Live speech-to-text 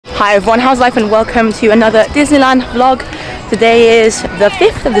Hi everyone, how's life and welcome to another Disneyland vlog. Today is the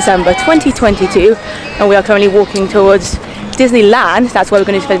 5th of December 2022 and we are currently walking towards Disneyland. That's where we're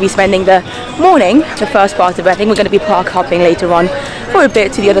going to be spending the morning, the first part of it. I think we're going to be park hopping later on for a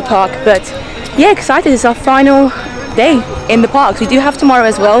bit to the other park, but yeah, excited. It's our final day in the parks. We do have tomorrow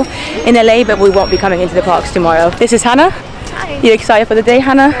as well in LA, but we won't be coming into the parks tomorrow. This is Hannah. Hi. You excited for the day,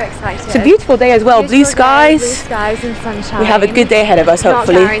 Hannah? Very excited. It's a beautiful day as well. Blue skies. Blue skies and sunshine. We have a good day ahead of us,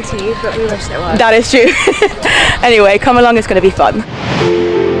 hopefully. Not guaranteed, but we wish it was. That is true. Anyway, come along, it's going to be fun.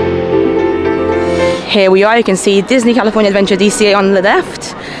 Here we are, you can see Disney California Adventure DCA on the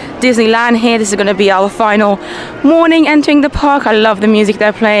left. Disneyland here, this is going to be our final morning entering the park. I love the music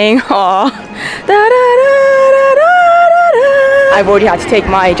they're playing. Aww. I've already had to take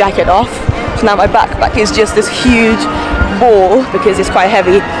my jacket off, so now my backpack is just this huge ball because it's quite a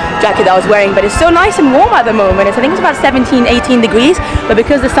heavy jacket that I was wearing, but it's so nice and warm at the moment. I think it's about 17, 18 degrees, but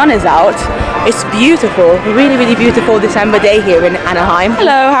because the sun is out, it's beautiful. Really, really beautiful December day here in Anaheim.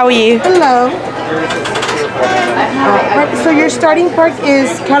 Hello, how are you? Hello. So your starting park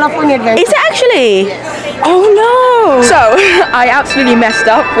is California Adventure? It's actually... Oh no! So, I absolutely messed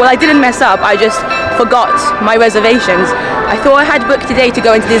up. Well, I didn't mess up, I just forgot my reservations. I thought I had booked today to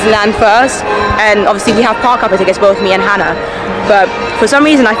go into Disneyland first, and obviously we have park hopper tickets, both me and Hannah. But for some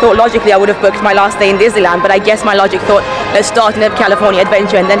reason I thought logically I would have booked my last day in Disneyland, but I guess my logic thought, let's start in California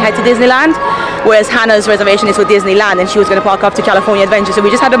Adventure and then head to Disneyland. Whereas Hannah's reservation is for Disneyland and she was going to park up to California Adventure. So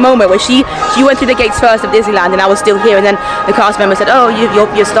we just had a moment where she went through the gates first of Disneyland and I was still here, and then the cast member said, oh,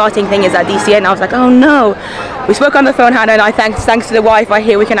 your starting thing is at DCA, and I was like, oh no. We spoke on the phone, Hannah and I, thanks to the Wi-Fi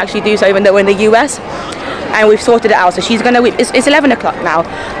here we can actually do so even though we're in the US. And we've sorted it out, so she's gonna, it's 11 o'clock now.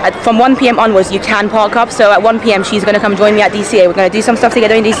 From 1 p.m. onwards you can park up, so at 1 p.m. she's gonna come join me at DCA. We're gonna do some stuff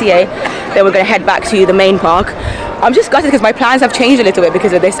together in DCA, then we're gonna head back to the main park. I'm just gutted because my plans have changed a little bit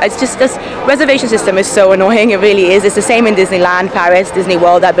because of this. It's just, this reservation system is so annoying, it really is. It's the same in Disneyland, Paris, Disney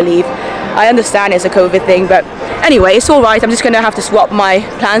World, I believe. I understand it's a COVID thing, but anyway, it's all right. I'm just gonna have to swap my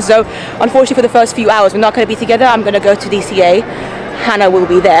plans. So unfortunately for the first few hours, we're not gonna be together. I'm gonna go to DCA. Hannah will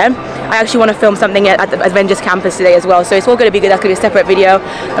be there. I actually want to film something at the Avengers Campus today as well, so it's all going to be good. That's going to be a separate video.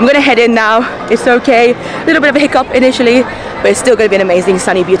 I'm going to head in now. It's okay. A little bit of a hiccup initially, but it's still going to be an amazing,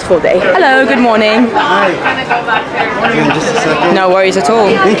 sunny, beautiful day. Hello, good morning. Hi. Just a second. No worries at all.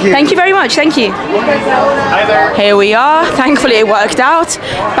 Thank you. Thank you very much. Thank you. Hi there. Here we are. Thankfully it worked out.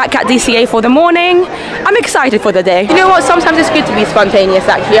 Back at DCA for the morning. I'm excited for the day. You know what? Sometimes it's good to be spontaneous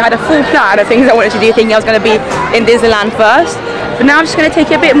actually. I had a full plan of things I wanted to do, thinking I was going to be in Disneyland first. But now I'm just going to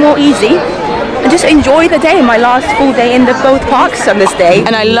take it a bit more easy and just enjoy the day, my last full day in both parks on this day.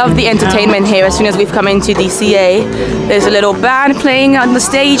 And I love the entertainment here as soon as we've come into DCA. There's a little band playing on the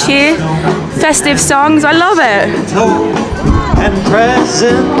stage here. Festive songs, I love it. And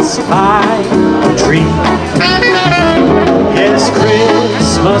presents by the tree. Yes,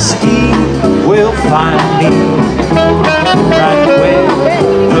 Christmas Eve will find me right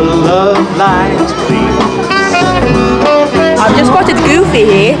where the love light gleams. I've just spotted Goofy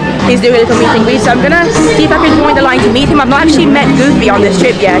here. He's doing a little meet and greet, so I'm gonna see if I can join the line to meet him. I've not actually met Goofy on this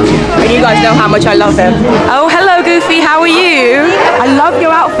trip yet, and you guys know how much I love him. Oh, hello Goofy, how are you? I love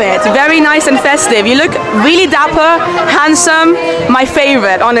your outfit. Very nice and festive. You look really dapper, handsome, my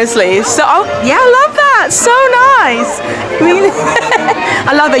favorite, honestly. So, oh, yeah, I love that. So nice. Really?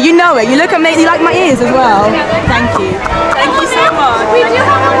 I love it. You know it. You look amazing. You like my ears as well. Thank you. Thank you so much. We do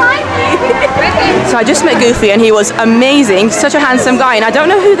have a line. So I just met Goofy and he was amazing, such a handsome guy, and I don't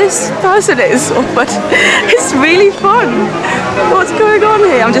know who this person is, but it's really fun. What's going on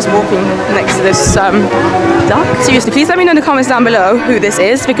here? I'm just walking next to this duck. Seriously, please let me know in the comments down below who this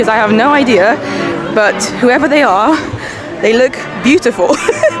is because I have no idea, but whoever they are, they look beautiful.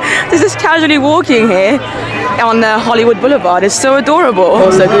 They're just casually walking here on Hollywood Boulevard. It's so adorable.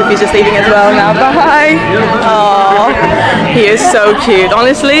 Also, Goofy's just leaving as well now. Bye. Oh, he is so cute.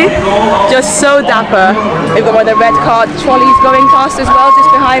 Honestly, just so dapper. We've got one of the red cart trolleys going past as well,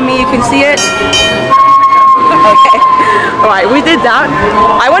 just behind me. You can see it. Okay. Alright, we did that.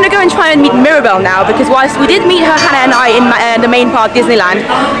 I want to go and try and meet Mirabel now because whilst we did meet her, Hannah and I, in the main park, Disneyland,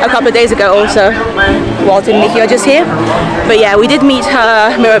 a couple of days ago also. Walt and Mickey are just here. But yeah, we did meet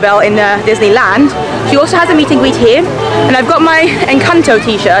her, Mirabel, in Disneyland. She also has a meet and greet here. And I've got my Encanto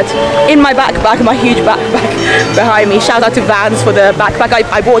t-shirt in my backpack, my huge backpack behind me. Shout out to Vans for the backpack.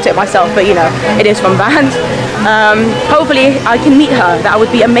 I bought it myself, but you know, it is from Vans. Hopefully I can meet her. That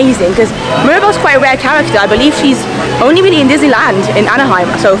would be amazing because Mirabel's quite a rare character. I believe she's only really in Disneyland in Anaheim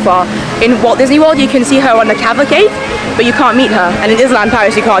so far. In Walt Disney World you can see her on the cavalcade, but you can't meet her, and in Disneyland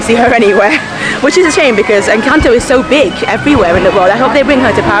Paris you can't see her anywhere. which is a shame because Encanto is so big everywhere in the world. I hope they bring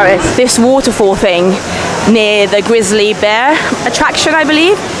her to Paris. This waterfall thing near the grizzly bear attraction, I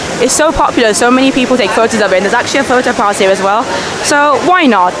believe, is so popular. So many people take photos of it, and there's actually a photo pass here as well. So why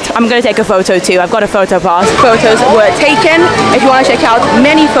not? I'm gonna take a photo too. I've got a photo pass. Photos were taken. If you want to check out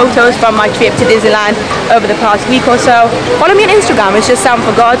many photos from my trip to Disneyland over the past week or so, follow me on Instagram. It's just Sam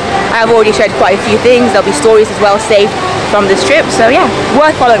for God. I have already shared quite a few things. There'll be stories as well saved from this trip, so yeah,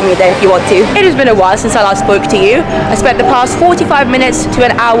 worth following me there if you want to. It has been a while since I last spoke to you. I spent the past 45 minutes to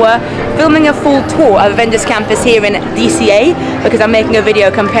an hour filming a full tour of Avengers Campus here in DCA because I'm making a video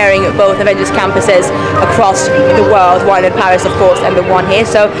comparing both Avengers Campuses across the world, one in Paris of course and the one here,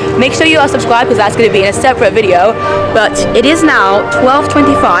 so make sure you are subscribed because that's going to be in a separate video. But it is now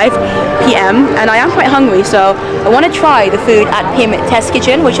 12:25 p.m. and I am quite hungry, so I want to try the food at PYM Test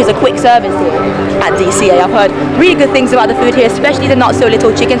Kitchen, which is a quick service here at DCA. I've heard really good things about the food here, especially the not so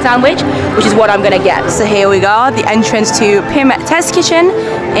little chicken sandwich, which is what I'm gonna get. So here we go, the entrance to PYM Test Kitchen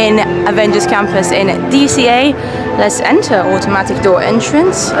in Avengers Campus in DCA. Let's enter. Automatic door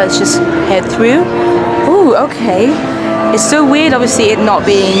entrance. Let's just head through. Ooh, okay. It's so weird, obviously, it not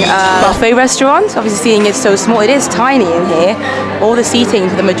being a buffet restaurant. Obviously, seeing it so small, it is tiny in here. All the seating,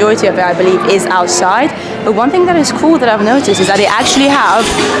 for the majority of it, I believe, is outside. But one thing that is cool that I've noticed is that they actually have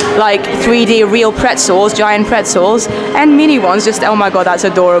like 3D real pretzels, giant pretzels, and mini ones. Just, oh my god, that's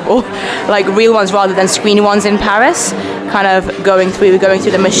adorable. Like real ones rather than screen ones in Paris. Kind of going through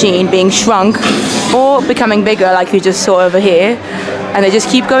the machine, being shrunk, or becoming bigger, like you just saw over here. And they just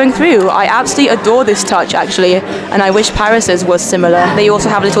keep going through. I absolutely adore this touch actually, and I wish Paris's was similar. They also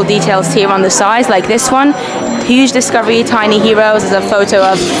have little details here on the sides, like this one. Huge Discovery, Tiny Heroes. There's a photo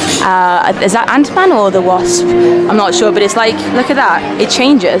of, is that Ant-Man or the Wasp? I'm not sure, but it's like, look at that. It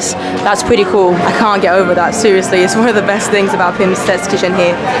changes. That's pretty cool. I can't get over that, seriously. It's one of the best things about PYM's Test Kitchen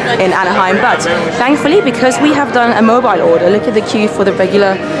here in Anaheim. But thankfully, because we have done a mobile order, look at the queue for the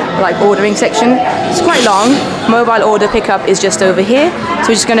regular like ordering section. It's quite long. Mobile order pickup is just over here. So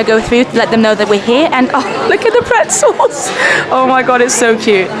we're just gonna go through to let them know that we're here, and oh, look at the pretzels. Oh my god, it's so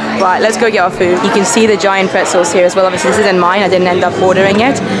cute. Right, let's go get our food. You can see the giant pretzels here as well. Obviously this isn't mine, I didn't end up ordering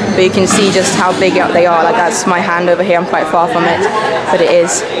it, but you can see just how big they are. Like that's my hand over here, I'm quite far from it, but it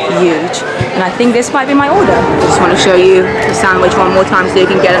is huge. And I think this might be my order. I just want to show you the sandwich one more time so you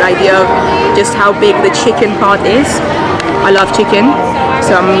can get an idea of just how big the chicken part is. I love chicken,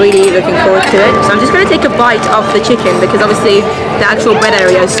 so I'm really looking forward to it. So I'm just going to take a bite of the chicken because obviously the actual bread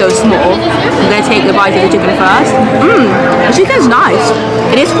area is so small. I'm going to take the bite of the chicken first. The chicken's nice.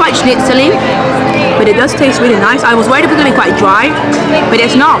 It is quite schnitzely, but it does taste really nice. I was worried it was going to be quite dry, but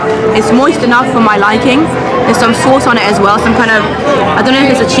it's not. It's moist enough for my liking. There's some sauce on it as well, some kind of, I don't know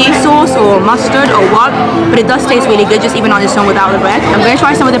if it's a cheese sauce or mustard or what, but it does taste really good just even on its own without the bread. I'm going to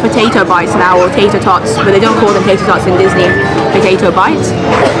try some of the potato bites now, or tater tots, but they don't call them tater tots in Disney. Potato bites.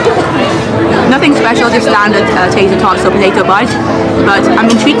 Nothing special, just standard tater tots or potato bites, but I'm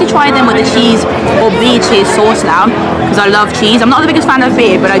intrigued to try them with the cheese or beer cheese sauce now, because I love cheese. I'm not the biggest fan of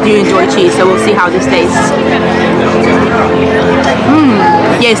beer, but I do enjoy cheese, so we'll see how this tastes.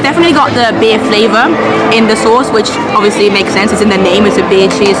 Yeah, it's definitely got the beer flavour in the sauce, which obviously makes sense. It's in the name, it's a beer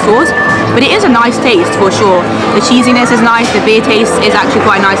cheese sauce. But it is a nice taste for sure. The cheesiness is nice, the beer taste is actually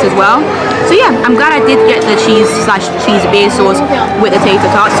quite nice as well. So yeah, I'm glad I did get the cheese beer sauce with the tater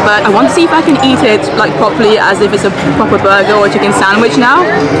tots, but I want to see if I can eat it like properly as if it's a proper burger or chicken sandwich now.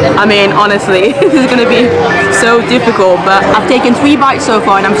 I mean, honestly, this is going to be so difficult, but I've taken 3 bites so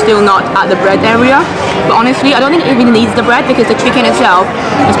far and I'm still not at the bread area. But honestly, I don't think it even needs the bread because the chicken itself,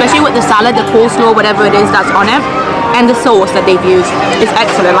 especially with the salad, the coleslaw, whatever it is that's on it, and the sauce that they've used is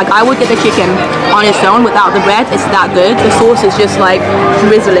excellent. Like I would get the chicken on its own without the bread, it's that good. The sauce is just like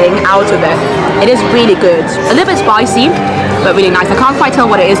drizzling out of it. It is really good. A little bit spicy, but really nice. I can't quite tell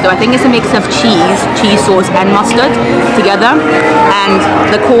what it is though. I think it's a mix of cheese sauce and mustard together, and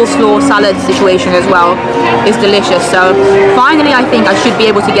the coleslaw salad situation as well is delicious. So finally I think I should be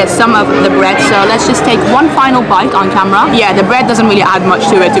able to get some of the bread, so let's just take one final bite on camera. Yeah, the bread doesn't really add much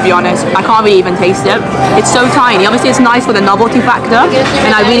to it, to be honest. I can't really even taste it. It's so tiny. Obviously it's nice for the novelty factor,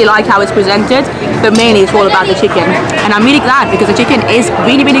 and I really like how it's presented, but mainly it's all about the chicken, and I'm really glad because the chicken is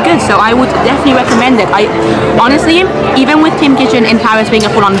really, really good, so I would definitely recommend it. I honestly, even with PYM Kitchen in Paris being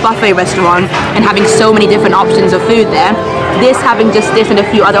a full-on buffet restaurant and having so many different options of food there, this having just this and a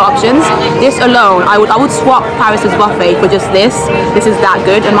few other options, this alone, I would swap Paris's buffet for just this. This is that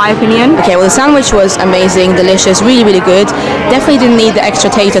good in my opinion. Okay, well the sandwich was amazing, delicious, really, really good. Definitely didn't need the extra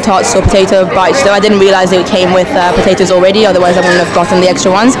tater tots or potato bites though. I didn't realize they came with potatoes already, otherwise I wouldn't have gotten the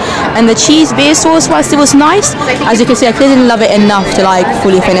extra ones. And the cheese beer sauce, whilst it was nice, as you can see I clearly didn't love it enough to like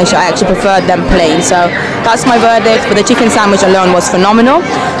fully finish it. I actually preferred them plain. So that's my verdict, but the chicken sandwich alone was phenomenal.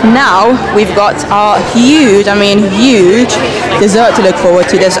 Now we've got our huge dessert to look forward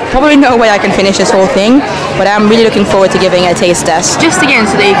to. There's probably no way I can finish this whole thing, but I'm really looking forward to giving it a taste test. Just again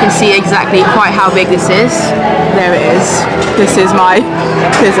so that you can see exactly quite how big this is. There it is. This is my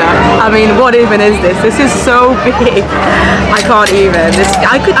dessert. I mean, what even is this? This is so big. I can't even.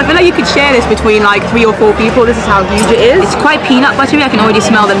 I feel like you could share this between like 3 or 4 people. This is how huge it is. It's quite peanut buttery. I can already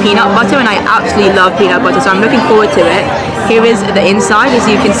smell the peanut butter and I absolutely love peanut butter, so I'm looking forward to it. Here is the inside. As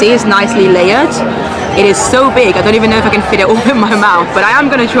you can see, it's nicely layered. It is so big, I don't even know if I can fit it all in my mouth, but I am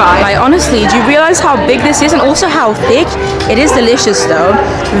gonna try. Like, honestly, do you realize how big this is and also how thick? It is delicious though,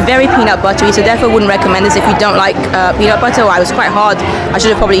 very peanut buttery, so therefore wouldn't recommend this if you don't like peanut butter. Well, it was quite hard. I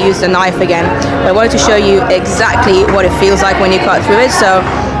should have probably used a knife again. But I wanted to show you exactly what it feels like when you cut through it, so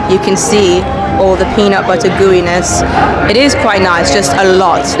you can see all the peanut butter gooiness. It is quite nice, just a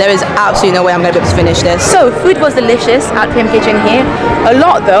lot. There is absolutely no way I'm going to be able to finish this. So food was delicious at PYM Kitchen here. A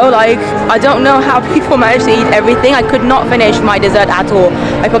lot though, like I don't know how people managed to eat everything. I could not finish my dessert at all.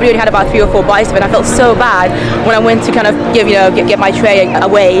 I probably only had about 3 or 4 bites of it. I felt so bad when I went to kind of get my tray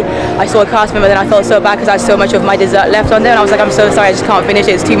away. I saw a cast member, then I felt so bad because I had so much of my dessert left on there, and I was like, I'm so sorry, I just can't finish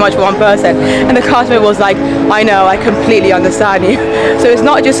it. It's too much for one person. And the cast member was like, I know, I completely understand you. So it's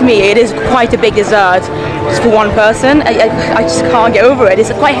not just me, it is quite a big dessert just for one person. I just can't get over it.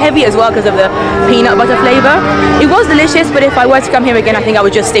 It's quite heavy as well because of the peanut butter flavor. It was delicious, but if I were to come here again, I think I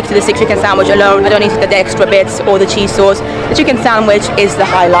would just stick to the 6 chicken sandwich alone. I don't need the extra bits or the cheese sauce. The chicken sandwich is the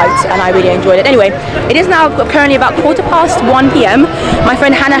highlight and I really enjoyed it. Anyway, it is now currently about 1:15 p.m. My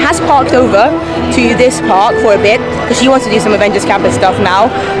friend Hannah has parked over to this park for a bit because she wants to do some Avengers Campus stuff now.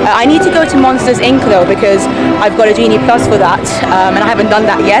 I need to go to Monsters Inc. though because I've got a Genie Plus for that and I haven't done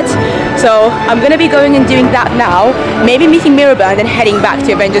that yet. So I'm going to be going and doing that now, maybe meeting Mirabel and then heading back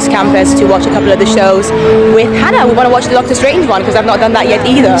to Avengers Campus to watch a couple of the shows with Hannah. We want to watch the Doctor Strange one because I've not done that yet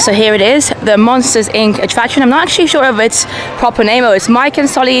either. So here it is, the Monsters Inc. attraction. I'm not actually sure of its proper name. Oh, it's Mike and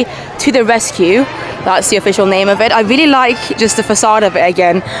Sully to the rescue. That's the official name of it. I really like just the facade of it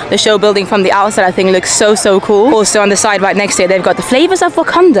again. The show building from the outside I think looks so cool. Also on the side right next to it they've got the Flavors of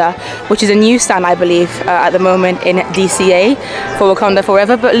Wakanda, which is a new stand I believe at the moment in DCA for Wakanda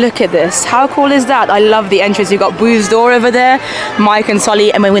Forever. But look at this, how cool is that? I love the entrance. You've got Boo's door over there, Mike and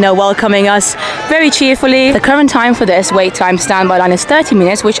Sully, and we know welcoming us very cheerfully. The current time for this wait time standby line is 30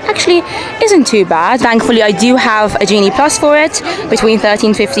 minutes, which actually isn't too bad. Thankfully I do have a Genie Plus for it between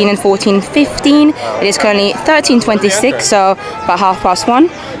 13:15 and 14:15. It is currently 13:26, so about 1:30.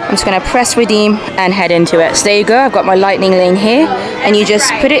 I'm just going to press redeem and head into it. So there you go, I've got my lightning lane here, and you just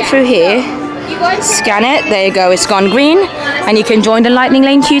put it through here, scan it, there you go, it's gone green, and you can join the lightning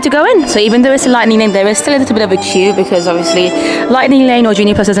lane queue to go in. So even though it's a lightning lane, there is still a little bit of a queue because obviously lightning lane or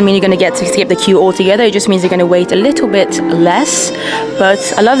Genie Plus doesn't mean you're going to get to skip the queue altogether. It just means you're going to wait a little bit less. But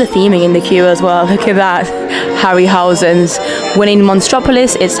I love the theming in the queue as well. Look at that, Harryhausen's winning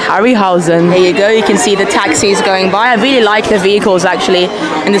Monstropolis. It's Harryhausen. There you go, you can see the taxis going by. I really like the vehicles actually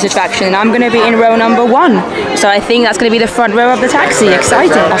in this attraction, and I'm going to be in row number 1, so I think that's going to be the front row of the taxi.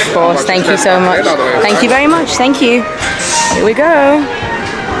 Exciting. Of course, thank you so much. Thank you very much, thank you. Here we go.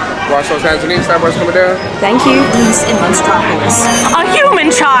 Wash those hands and Starbucks coming down. Thank you. In Monstropolis. A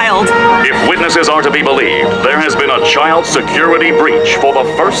human child! If witnesses are to be believed, there has been a child security breach for the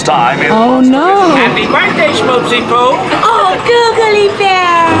first time in... Oh no! Happy birthday, Schmoopsy Poo! Oh, googly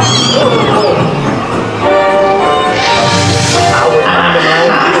bear! I would under my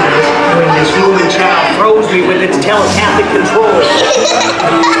own business when this human child froze me with its telepathic control.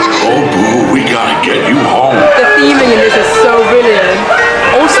 Oh, Boo, we gotta get you home. The theming in this is so brilliant.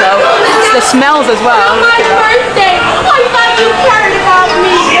 Also, it's the smells as well. My birthday! I thought you cared about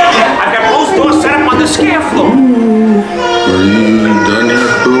me! I've got both doors set up on the scare floor. Are you done yet,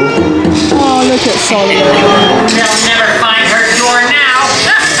 Boo? Oh, look at Sully. They'll never find her door now.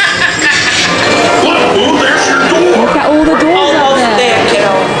 Look, Boo, there's your door. Look at all the doors out Almost there. there,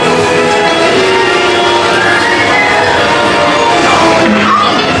 kiddo.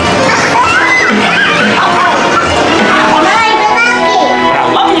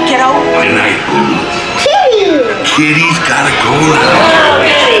 I love you, kiddo. Good night, Boo. Kitty's gotta go now. Oh,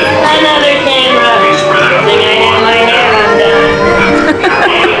 Kitty! Another camera! Think I have my hair undone.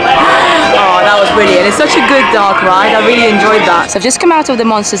 Oh, that was brilliant. It's such such a good dark ride. I really enjoyed that. So I've just come out of the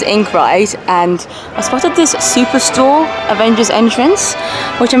Monsters Inc. ride and I spotted this Superstore Avengers entrance,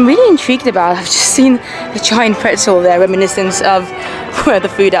 which I'm really intrigued about. I've just seen a giant pretzel there, reminiscent of where the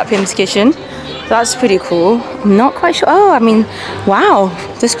food at PYM TEST KITCHEN. That's pretty cool. I'm not quite sure. Oh, I mean, wow,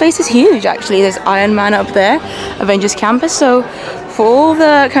 this place is huge actually. There's Iron Man up there, Avengers Campus. So for all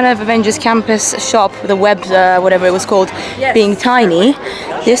the kind of Avengers Campus shop, the web, whatever it was called, being tiny,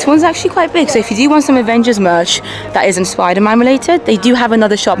 this one's actually quite big. So if you do want some Avengers merch that isn't Spider-Man related, they do have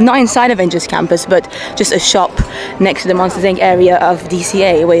another shop, not inside Avengers Campus, but just a shop next to the Monsters Inc. area of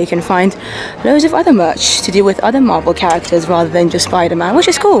DCA where you can find loads of other merch to do with other Marvel characters rather than just Spider-Man, which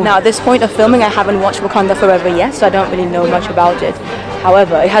is cool. Now at this point of filming, I haven't watched Wakanda Forever yet, so I don't really know much about it.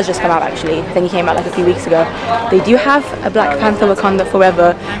 However, it has just come out actually. I think it came out like a few weeks ago. They do have a Black Panther Wakanda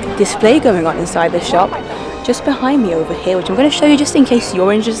Forever display going on inside the shop, just behind me over here, which I'm going to show you just in case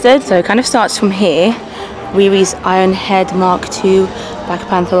you're interested. So it kind of starts from here. Riri's Ironhead Mark II Black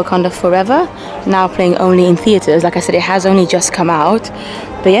Panther Wakanda Forever, now playing only in theaters. Like I said, it has only just come out.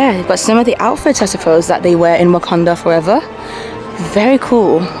 But yeah, you've got some of the outfits, I suppose, that they wear in Wakanda Forever. Very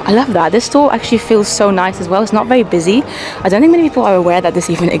cool. I love that. This store actually feels so nice as well. It's not very busy. I don't think many people are aware that this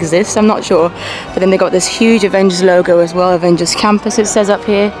even exists. I'm not sure. But then they got this huge Avengers logo as well. Avengers Campus, it says up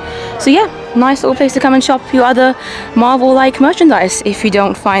here. So yeah, nice little place to come and shop your other Marvel-like merchandise if you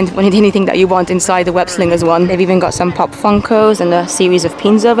don't find anything that you want inside the Web Slingers one. They've even got some Pop Funkos and a series of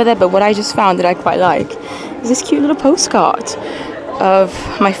pins over there. But what I just found that I quite like is this cute little postcard of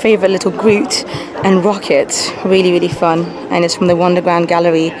my favorite little Groot and Rocket. Really fun, and it's from the Wonderground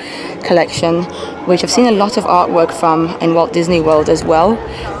Gallery collection, which I've seen a lot of artwork from in Walt Disney World as well.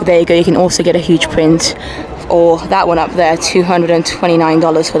 But there you go, you can also get a huge print, or that one up there,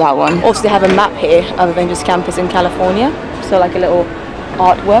 $229 for that one. Also they have a map here of Avengers Campus in California, so like a little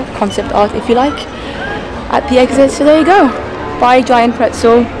artwork, concept art if you like, at the exit. So there you go, buy giant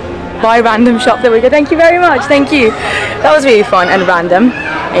pretzel, buy random shop. There we go. Thank you very much. Thank you. That was really fun and random.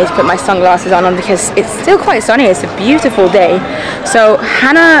 I need to put my sunglasses on because it's still quite sunny. It's a beautiful day. So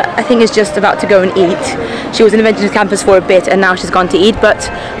Hannah, I think, is just about to go and eat. She was in Avengers Campus for a bit and now she's gone to eat. But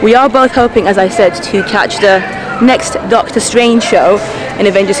we are both hoping, as I said, to catch the next Doctor Strange show in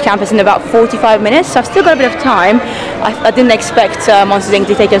Avengers Campus in about 45 minutes. So I've still got a bit of time. I didn't expect Monsters Inc.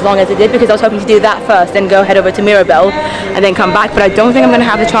 to take as long as it did because I was hoping to do that first, then go head over to Mirabel and then come back. But I don't think I'm going to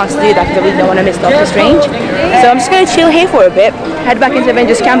have the chance to do that because I really don't want to miss Doctor Strange. So I'm just going to chill here for a bit, head back into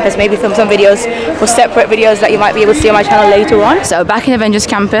Avengers Campus, maybe film some videos for separate videos that you might be able to see on my channel later on. So back in Avengers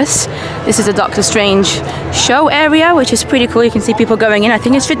Campus, this is the Doctor Strange show area, which is pretty cool. You can see people going in. I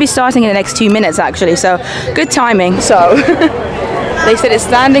think it should be starting in the next 2 minutes actually, so good timing. So they said it's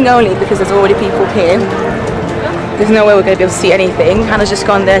standing only because there's already people here. There's no way we're going to be able to see anything. Hannah's just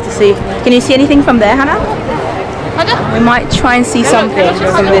gone there to see. Can you see anything from there, Hannah? We might try and see something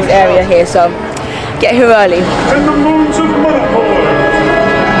from this area here, so get here early.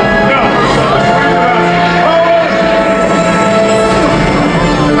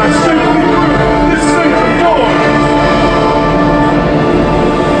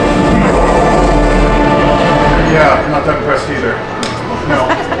 Yeah, I'm not that impressed either. No,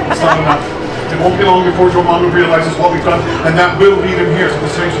 it's not enough. It won't be long before Dormammu realizes what we've done, and that will lead him here to the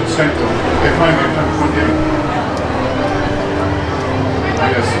Station Center. Okay, finally, time to begin.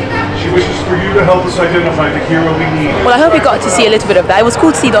 Yes. She wishes for you to help us identify the hero we need. Well, I hope you got to see a little bit of that. It was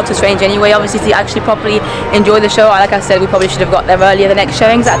cool to see Doctor Strange anyway. Obviously, to actually properly enjoy the show. Like I said, we probably should have got there earlier. The next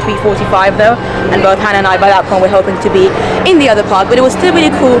showing's at 3:45 though, and both Hannah and I, by that point, we're hoping to be in the other park. But it was still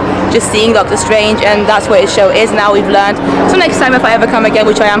really cool just seeing Doctor Strange, and that's where his show is. Now we've learned. So next time, if I ever come again,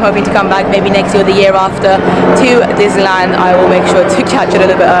 which I am hoping to come back, maybe next year or the year after, to Disneyland, I will make sure to catch it a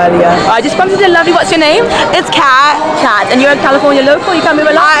little bit earlier. I just bumped into lovely. What's your name? It's Kat. Kat, and you're a California local. You come here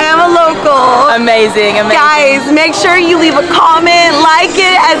a lot. I am a local. Amazing, amazing. Guys, make sure you leave a comment, like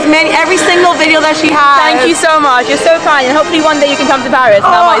it, every single video that she has. Thank you so much. You're so kind, and hopefully one day you can come to Paris and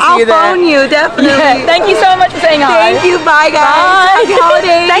I might see you there. I'll phone you, definitely. Yeah. Thank you so much for saying hi. Thank you. Bye, guys. Bye. Happy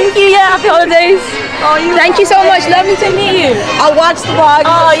holidays. Thank you. Yeah, happy holidays. Oh, Thank you so much. Lovely to meet you. I'll watch the vlog.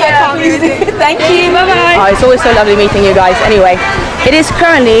 Oh, yeah. Thank you. Bye-bye. Oh, it's always so lovely meeting you guys. Anyway, it is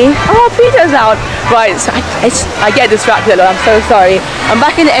currently... Oh, Peter's out. Right, so I get distracted a lot. I'm so sorry. I'm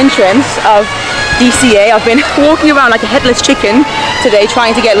back in the entrance of DCA. I've been walking around like a headless chicken today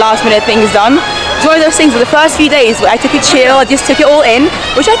trying to get last minute things done. It's one of those things where the first few days where I took it chill, I just took it all in,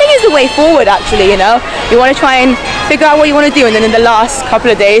 which I think is the way forward actually, you know. You want to try and figure out what you want to do, and then in the last couple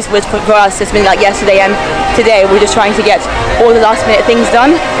of days, which for us it's been like yesterday and today, we're just trying to get all the last minute things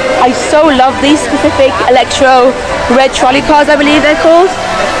done. I so love these specific electro red trolley cars, I believe they're called.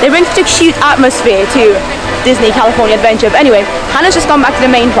 They bring such a cute atmosphere to Disney California Adventure. But anyway, Hannah's just gone back to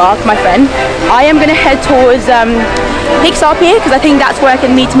the main park, my friend. I am going to head towards Pixar Pier, because I think that's where I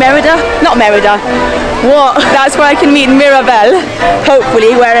can meet Merida. Not Merida. What? That's where I can meet Mirabel,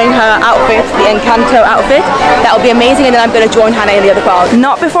 hopefully wearing her outfit, the Encanto outfit. That'll be amazing, and then I'm going to join Hannah in the other park.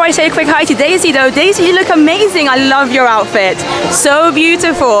 Not before I say a quick hi to Daisy though. Daisy, you look amazing. I love your outfit. So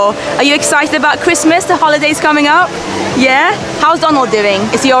beautiful. Are you excited about Christmas? The holidays coming up? Yeah? How's Donald doing?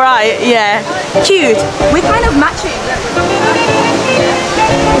 Is he alright? Yeah. Cute. We're kind of matching.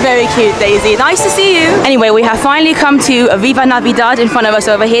 Very cute, Daisy. Nice to see you. Anyway, we have finally come to Viva Navidad in front of us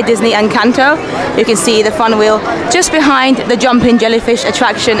over here, Disney Encanto. You can see the fun wheel just behind the jumping jellyfish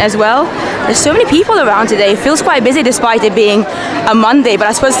attraction as well. There's so many people around today. It feels quite busy despite it being a Monday, but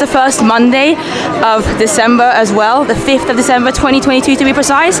I suppose it's the first Monday of December as well, the 5th of December 2022 to be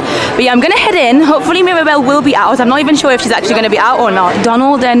precise. But yeah, I'm gonna head in. Hopefully Mirabel will be out. I'm not even sure if she's actually gonna be out or not.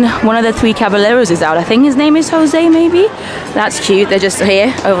 Donald and one of the three Caballeros is out. I think his name is Jose, maybe? That's cute. They're just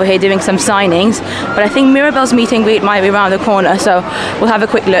here, over here doing some signings. But I think Mirabel's meet and greet might be around the corner, so we'll have a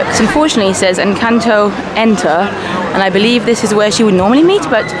quick look. So unfortunately it says Encanto Enter, and I believe this is where she would normally meet,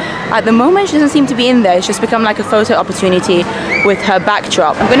 but at the moment she doesn't seem to be in there. It's just become like a photo opportunity with her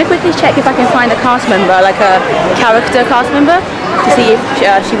backdrop. I'm gonna quickly check if I can find a cast member, like a character cast member, to see if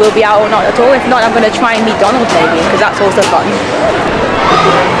she will be out or not at all. If not, I'm gonna try and meet Donald maybe, because that's also fun.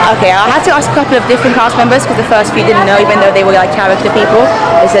 Okay, I had to ask a couple of different cast members because the first few didn't know, even though they were like character people.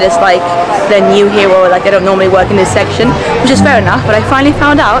 They said it's like they're new here, or like they don't normally work in this section, which is fair enough. But I finally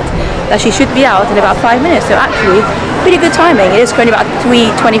found out that she should be out in about 5 minutes, so actually pretty good timing. It is currently about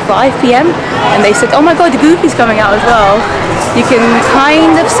 3:25 p.m. and they said, oh my god, the Goofy's coming out as well. You can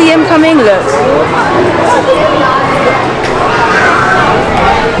kind of see him coming, look.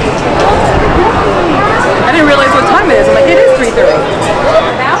 I didn't realize what time it is. I'm like, it is 3:30.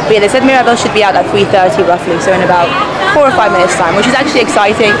 But yeah, they said Mirabel should be out at 3:30 roughly, so in about 4 or 5 minutes time, which is actually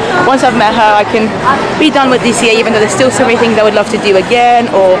exciting. Once I've met her, I can be done with DCA, even though there's still so many things I would love to do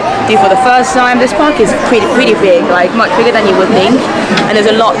again or do for the first time. This park is pretty big, like much bigger than you would think, and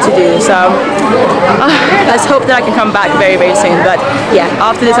there's a lot to do, so let's hope that I can come back very soon. But yeah,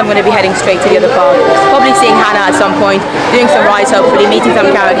 after this I'm going to be heading straight to the other park, probably seeing Hannah at some point, doing some rides, hopefully meeting some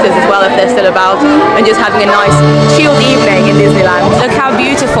characters as well if they're still about, and just having a nice chilled evening in Disneyland. Look how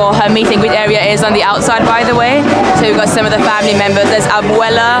beautiful her meet and greet area is on the outside, by the way. So we've got some of the family members. There's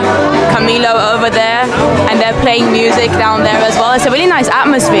Abuela, Camilo over there, and they're playing music down there as well. It's a really nice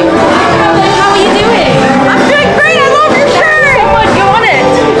atmosphere. How are you doing? I'm doing great. I love your shirt. So much. You want it?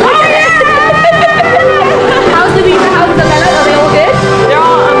 Oh yeah! How's the people? How's the men? Are they all good? They're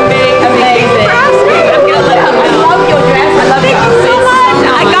all amazing. I love your dress. I love it so much.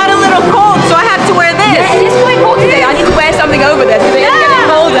 I got a little cold, so I had to wear this. Yeah, it's quite cold today. I need to wear something over this because it's getting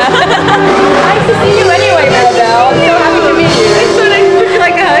colder. Nice to see you anyway, Mirabel. I'm so happy to meet you. It's so nice to put you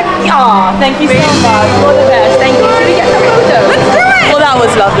like a hug. Aw, thank you so much. You're the best. Thank you. Should we get some photos? Let's do it! Well, that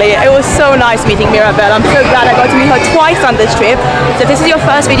was lovely. It was so nice meeting Mirabel. I'm so glad I got to meet her twice on this trip. So if this is your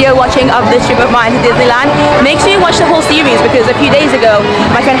first video watching of this trip of mine to Disneyland, make sure you watch the whole series, because a few days ago,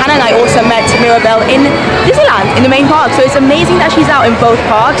 my friend Hannah and I also met Mirabel in Disneyland, in the main park. So it's amazing that she's out in both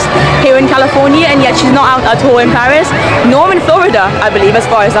parks here in California, and yet she's not out at all in Paris, nor in Florida, I believe, as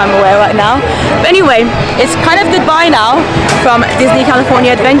far as I'm aware right now. But anyway, it's kind of goodbye now from Disney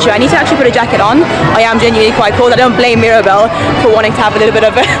California Adventure. I need to actually put a jacket on. I am genuinely quite cold. I don't blame Mirabel for wanting to have a little bit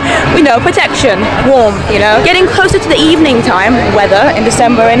of, protection, warm, Getting closer to the evening time weather in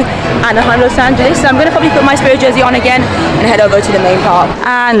December in Anaheim, Los Angeles. So I'm going to probably put my Spirit jersey on again and head over to the main park.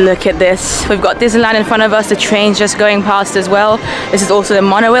 And look at this. We've got Disneyland in front of us. The train's just going past as well. This is also the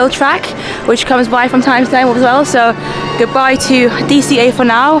monorail track, which comes by from time to time as well. So goodbye to DCA for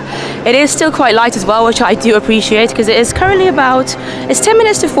now. It is still quite light as well, which I do appreciate, because it is currently it's 10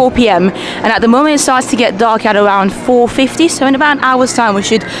 minutes to 4 p.m. and at the moment it starts to get dark at around 4:50, so in about an hour's time we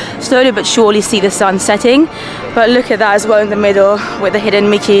should slowly but surely see the sun setting. But look at that as well in the middle with the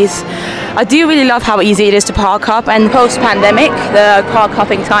hidden Mickeys. I do really love how easy it is to park up, and post-pandemic the park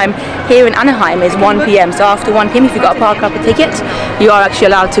hopping time here in Anaheim is 1 p.m. so after 1 p.m. if you've got a park up a ticket, you are actually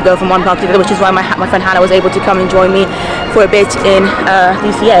allowed to go from one park to the other, which is why my friend Hannah was able to come and join me for a bit in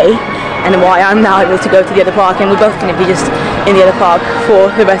DCA, and why I'm now able to go to the other park, and we're both going to be just in the other park for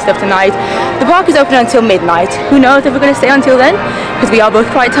the rest of tonight. The park is open until midnight. Who knows if we're going to stay until then, because we are both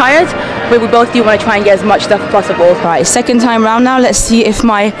quite tired. but we both do want to try and get as much stuff as possible. Right, second time round now. Let's see if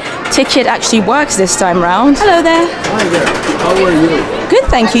my ticket actually works this time round. Hello there. Hi there. How are you? Good,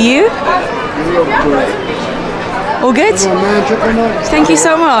 thank you. You? You look great. All good? Thank you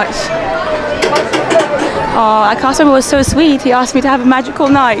so much. Oh, our customer was so sweet. He asked me to have a magical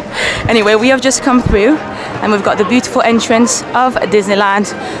night. Anyway, we have just come through and we've got the beautiful entrance of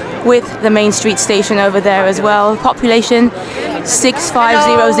Disneyland with the main street station over there as well. Population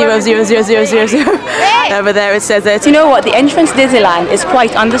 650000000. Over there it says it. You know what? The entrance to Disneyland is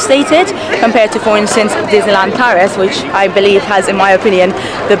quite understated compared to, for instance, Disneyland Paris, which I believe has, in my opinion,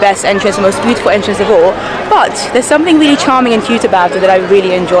 the best entrance, the most beautiful entrance of all. But there's something really charming and cute about it that I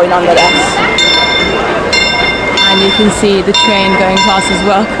really enjoy nonetheless. And you can see the train going past as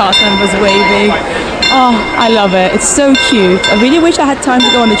well, cast members waving. Oh, I love it. It's so cute. I really wish I had time to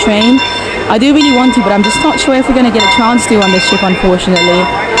go on the train. I do really want to, but I'm just not sure if we're going to get a chance to on this trip, unfortunately.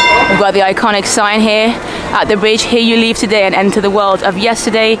 We've got the iconic sign here at the bridge. Here you leave today and enter the world of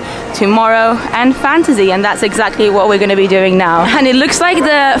yesterday, tomorrow, and fantasy. And that's exactly what we're going to be doing now. And it looks like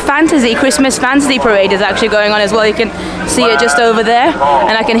the Christmas fantasy parade is actually going on as well. You can see it just over there,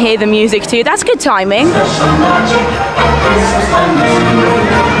 and I can hear the music too. That's good timing.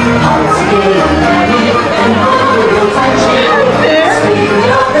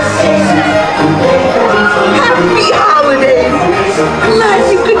 Happy holidays! Glad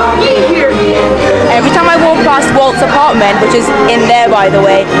you could be here. Every time I walk past Walt's apartment, which is in there by the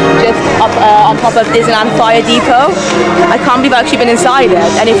way, just up on top of Disneyland Fire Depot, I can't believe I've actually been inside it.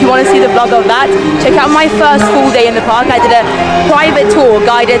 And if you want to see the vlog of that, check out my first full day in the park. I did a private tour,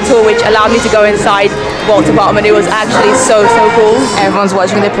 guided tour, which allowed me to go inside Walt's apartment. It was actually so cool. Everyone's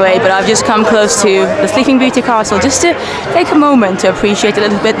watching the parade, but I've just come close to the Sleeping Beauty Castle just to take a moment to appreciate it a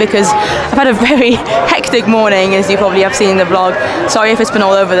little bit, because I've had a very hectic morning, as you probably have seen in the vlog. Sorry if it's been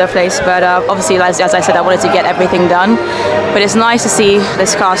all over the place, but obviously as I said, I wanted to get everything done. But it's nice to see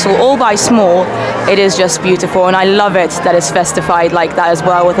this castle, all by small. It is just beautiful, and I love it that it's festified like that as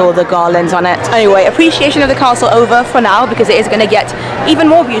well, with all the garlands on it. Anyway, appreciation of the castle over for now, because it is going to get even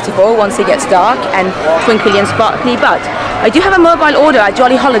more beautiful once it gets dark and twinkly and sparkly. But I do have a mobile order at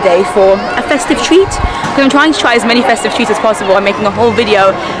Jolly Holiday for a festive treat, because I'm trying to try as many festive treats as possible. I'm making a whole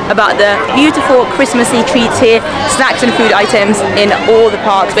video about the beautiful Christmassy treats here, snacks and food items in all the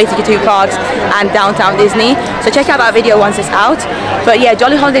parks, basically 2 parks and downtown Disney. So check out that video once it's out. But yeah,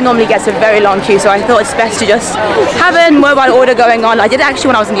 Jolly Holiday normally gets a very long queue, so I thought it's best to just have a mobile order going on. I did actually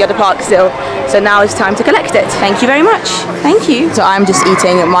when I was in the other park still, so now it's time to collect it. Thank you very much. Thank you. So I'm just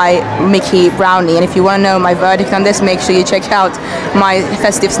eating my Mickey brownie, and if you want to know my verdict on this, make sure you check out my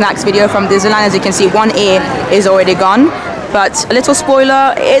festive snacks video from Disneyland. As you can see, one ear is already gone, but a little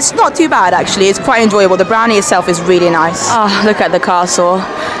spoiler, it's not too bad actually. It's quite enjoyable. The brownie itself is really nice. Oh, look at the castle.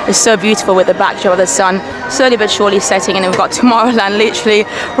 It's so beautiful with the backdrop of the sun slowly but surely setting, and we've got Tomorrowland literally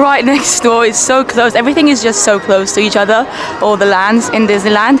right next door. It's so close. Everything is just so close to each other, all the lands in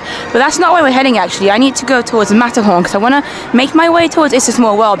Disneyland. But that's not where we're heading actually. I need to go towards Matterhorn because I want to make my way towards It's a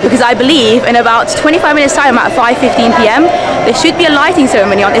Small World, because I believe in about 25 minutes time at 5:15 p.m. there should be a lighting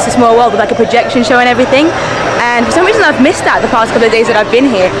ceremony on It's a Small World with like a projection show and everything. And for some reason I've missed that the past couple of days that I've been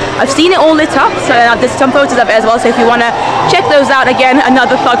here. I've seen it all lit up, so there's some photos of it as well, so if you want to check those out, again,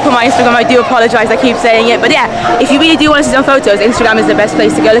 another plug for my Instagram. I do apologize, I keep saying it, but yeah, if you really do want to see some photos, Instagram is the best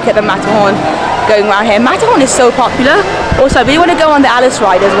place to go. Look at the Matterhorn going around here. Matterhorn is so popular. Also, I really want to go on the Alice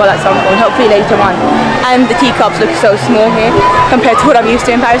ride as well at some point, hopefully later on. And the teacups look so small here compared to what I'm used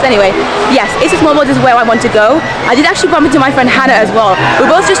to in Paris. Anyway, yes, It's a Small World is where I want to go. I did actually bump into my friend Hannah as well. We're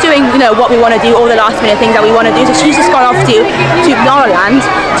both just doing, you know, what we want to do, all the last minute things that we want to do. So she's just gone off to Tomorrowland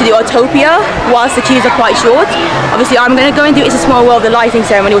to do Autopia whilst the queues are quite short. Obviously, I'm going to go and do It's a Small World, the lighting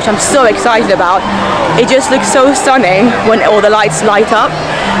ceremony, which I'm so excited about. It just looks so stunning when all the lights light up.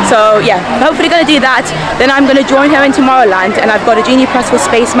 So yeah, hopefully going to do that. Then I'm going to join her in Tomorrowland, and I've got a Genie Plus for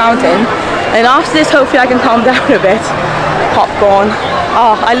Space Mountain. And after this, hopefully I can calm down a bit. Popcorn.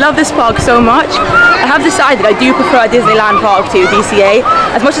 Oh, I love this park so much. I have decided I do prefer Disneyland Park to DCA.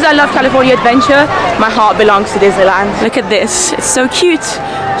 As much as I love California Adventure, my heart belongs to Disneyland. Look at this, it's so cute.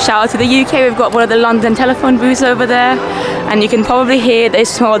 Shout out to the UK, we've got one of the London telephone booths over there. And you can probably hear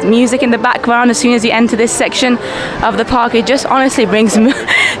this small music in the background as soon as you enter this section of the park. It just honestly brings me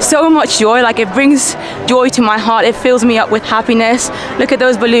so much joy. Like, it brings joy to my heart. It fills me up with happiness. Look at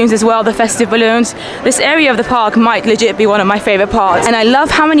those balloons as well, the festive balloons. This area of the park might legit be one of my favorite parts. And I love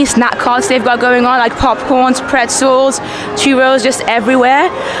how many snack carts they've got going on. Like, popcorns, pretzels, churros just everywhere.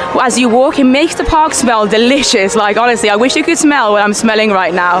 As you walk, it makes the park smell delicious. Like honestly, I wish you could smell what I'm smelling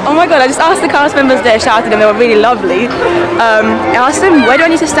right now. Oh my god, I just asked the cast members there, shouted them, they were really lovely. I asked them, where do I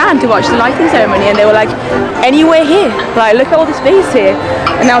need to stand to watch the lighting ceremony? And they were like, anywhere here. Like, look at all the space here.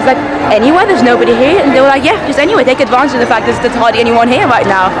 And I was like, anywhere? There's nobody here? And they were like, yeah, just anywhere. Take advantage of the fact there's hardly anyone here right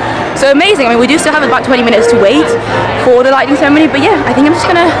now. So amazing. I mean, we do still have about 20 minutes to wait for the lighting ceremony, but yeah, I think I'm just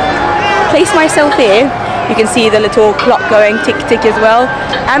gonna place myself here. You can see the little clock going tick tick as well,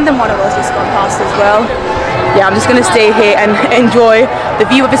 and the monorail's just gone past as well. Yeah, I'm just gonna stay here and enjoy the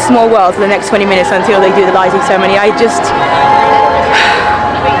view of a small world for the next 20 minutes until they do the lighting ceremony. I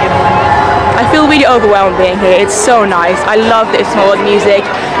feel really overwhelmed being here. It's so nice. I love the small world music,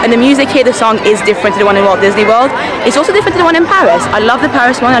 and the music here, the song is different to the one in Walt Disney World. It's also different to the one in Paris. I love the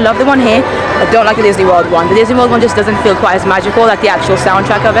Paris one, I love the one here. I don't like the Disney World one. The Disney World one just doesn't feel quite as magical, like the actual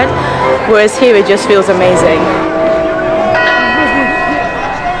soundtrack of it, whereas here it just feels amazing.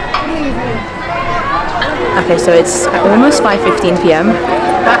 Okay, so it's almost 5:15 p.m.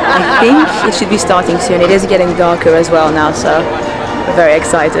 I think it should be starting soon. It is getting darker as well now, so we're very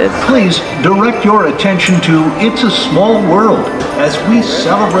excited. Please direct your attention to It's a Small World as we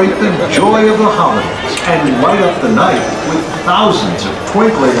celebrate the joy of the holidays and light up the night with thousands of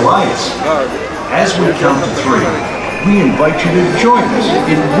twinkling lights. As we count to 3, we invite you to join us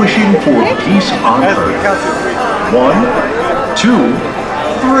in wishing for peace on earth. 1, 2,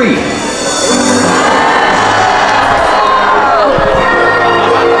 3.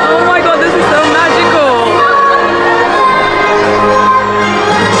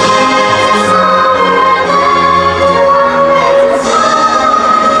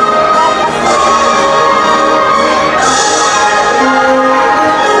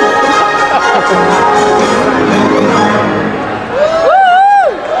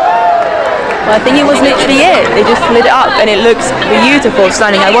 I think it was literally it. They just lit it up and it looks beautiful,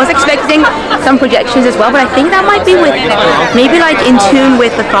 stunning. I was expecting some projections as well, but I think that might be with maybe like in tune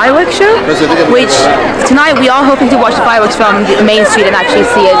with the fireworks show, which tonight we are hoping to watch the fireworks from the main street and actually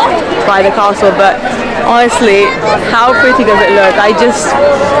see it by the castle. But honestly, how pretty does it look?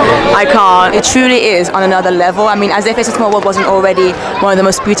 I can't. It truly is on another level. I mean, as if It's a Small World wasn't already one of the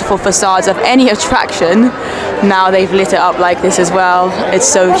most beautiful facades of any attraction, now they've lit it up like this as well. It's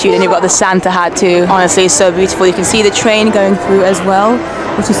so cute, and you've got the Santa hat too. Honestly, it's so beautiful. You can see the train going through as well,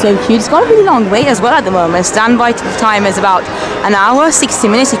 which is so cute. It's got a really long wait as well at the moment. Standby time is about an hour, 60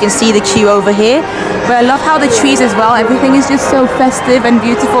 minutes. You can see the queue over here. But I love how the trees as well, everything is just so festive and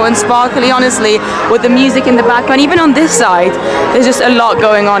beautiful and sparkly, honestly, with the music in the background. Even on this side, there's just a lot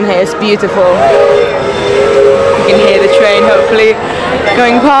going on here. It's beautiful. You can hear the train hopefully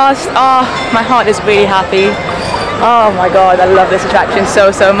going past. Oh, my heart is really happy. Oh my god, I love this attraction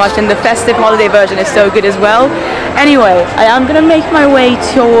so much, and the festive holiday version is so good as well. Anyway, I am going to make my way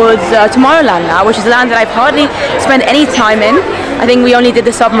towards Tomorrowland now, which is a land that I've hardly spent any time in. I think we only did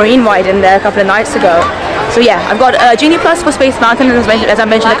the submarine ride in there a couple of nights ago. So yeah, I've got Genie Plus for Space Mountain, as I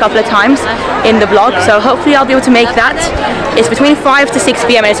mentioned a couple of times in the vlog, so hopefully I'll be able to make that. It's between 5 to 6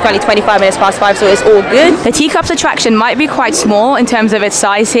 p.m. and it's currently 25 minutes past 5, so it's all good. The Teacups attraction might be quite small in terms of its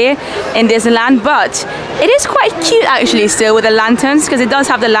size here in Disneyland, but it is quite cute actually still with the lanterns, because it does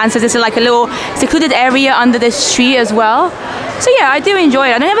have the lanterns. It's like a little secluded area under this tree as well. So yeah, I do enjoy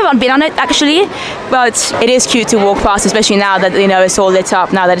it. I've never been on it actually, but it is cute to walk past, especially now that, you know, it's all lit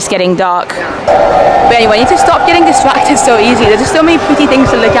up, now that it's getting dark. But anyway, I need to stop getting distracted so easy. There's just so many pretty things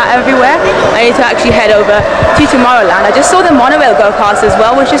to look at everywhere. I need to actually head over to Tomorrowland. I just saw the monorail go past as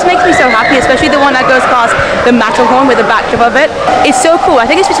well, which just makes me so happy, especially the one that goes past the Matterhorn with the backdrop of it. It's so cool. I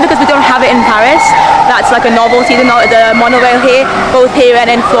think it's just because we don't have it in Paris. That's like a novelty, the monorail here, both here and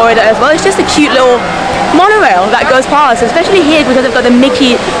in Florida as well. It's just a cute little monorail that goes past, especially here because they've got the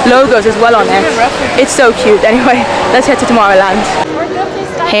Mickey logos as well on it. It's so cute. Anyway, let's head to Tomorrowland.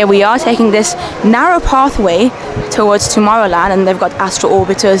 Here we are taking this narrow pathway towards Tomorrowland, and they've got Astro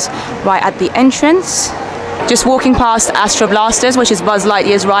Orbiters right at the entrance. Just walking past Astro Blasters, which is Buzz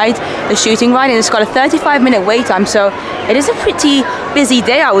Lightyear's ride, the shooting ride, and it's got a 35-minute wait time, so it is a pretty busy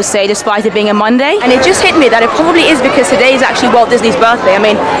day, I would say, despite it being a Monday. And it just hit me that it probably is because today is actually Walt Disney's birthday. I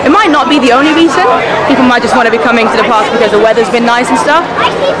mean, it might not be the only reason. People might just want to be coming to the park because the weather's been nice and stuff,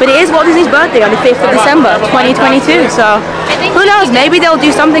 but it is Walt Disney's birthday on the 5th of December, 2022, so who knows, maybe they'll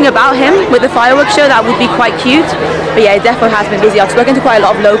do something about him with the fireworks show. That would be quite cute. But yeah, it definitely has been busy. I've spoken to quite a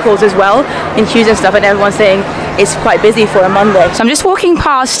lot of locals as well in queues and stuff, and everyone's saying it's quite busy for a Monday. So I'm just walking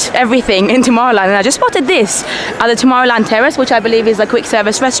past everything in Tomorrowland, and I just spotted this at the Tomorrowland Terrace, which I believe is a quick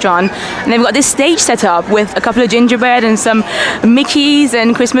service restaurant, and they've got this stage set up with a couple of gingerbread and some Mickeys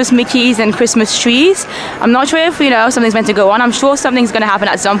and Christmas trees. I'm not sure if, you know, something's meant to go on. I'm sure something's going to happen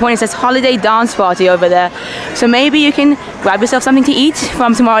at some point. It says holiday dance party over there, so maybe you can grab yourself something to eat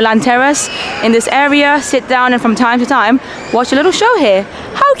from Tomorrowland Terrace in this area, sit down, and from time to time watch a little show here.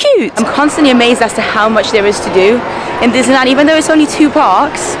 How cute! I'm constantly amazed as to how much there is to do in Disneyland. Even though it's only 2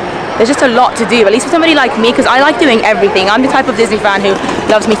 parks, there's just a lot to do, at least for somebody like me, because I like doing everything. I'm the type of Disney fan who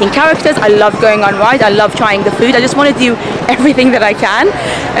loves meeting characters, I love going on rides, I love trying the food, I just want to do everything that I can.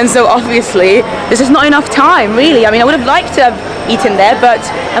 And so obviously there's just not enough time, really. I mean, I would have liked to have eaten there, but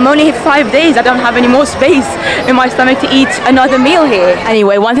I'm only here for 5 days. I don't have any more space in my stomach to eat another meal here.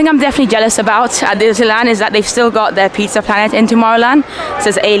 Anyway, one thing I'm definitely jealous about at Disneyland is that they've still got their Pizza Planet in Tomorrowland. It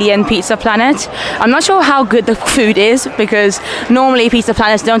says Alien Pizza Planet. I'm not sure how good the food is, because normally Pizza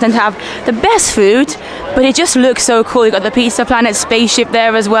Planets don't tend to have the best food, but it just looks so cool. You've got the Pizza Planet spaceship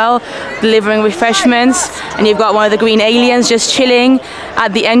there as well, delivering refreshments, and you've got one of the green aliens just chilling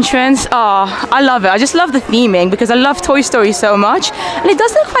at the entrance. Oh, I love it. I just love the theming, because I love Toy Story so much, and it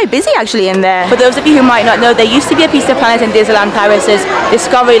does look quite busy actually in there. For those of you who might not know, there used to be a Pizza Planet in Disneyland Paris's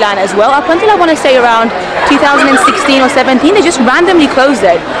Discoveryland as well, up until I want to say around 2016 or 17. They just randomly closed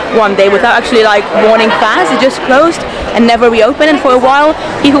it one day without actually like warning fans. It just closed and never reopened, and for a while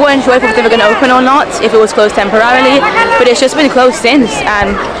people weren't sure if it was ever going to open or not, if it was closed temporarily, but it's just been closed since,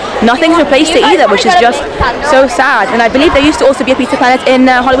 and nothing's replaced it either, which is just so sad. And I believe there used to also be a Pizza Planet in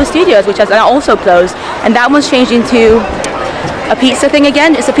Hollywood Studios, which has now also closed, and that one's changed into a pizza thing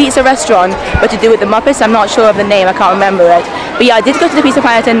again. It's a pizza restaurant, but to do with the Muppets. I'm not sure of the name, I can't remember it. But yeah, I did go to the Pizza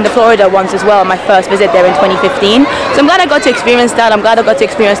Planet in the Florida once as well, my first visit there in 2015. So I'm glad I got to experience that. I'm glad I got to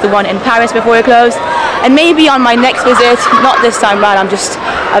experience the one in Paris before it closed. And maybe on my next visit, not this time round,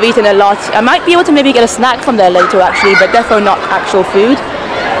 I've eaten a lot. I might be able to maybe get a snack from there later actually, but definitely not actual food.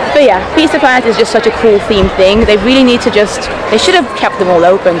 But yeah, Pizza Planet is just such a cool themed thing. They really need to they should have kept them all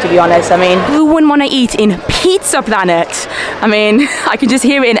open, to be honest. I mean, who wouldn't want to eat in Pizza Planet? I mean, I can just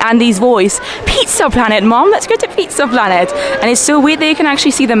hear it in Andy's voice. Pizza Planet, Mom, let's go to Pizza Planet. And it's so weird that you can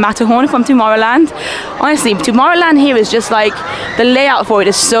actually see the Matterhorn from Tomorrowland. Honestly, Tomorrowland here is just like, the layout for it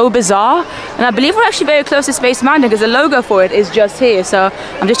is so bizarre. And I believe we're actually very close to Space Mountain, because the logo for it is just here. So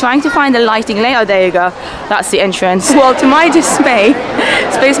I'm just trying to find the lighting layout. There you go. That's the entrance. Well, to my dismay,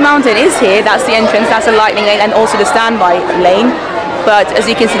 Space Mountain is here. That's the entrance. That's a lightning lane, and also the standby lane. But as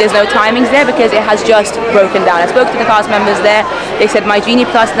you can see, there's no timings there because it has just broken down. I spoke to the cast members there. They said my Genie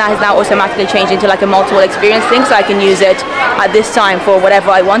Plus now has automatically changed into like a multiple experience thing, so I can use it at this time for whatever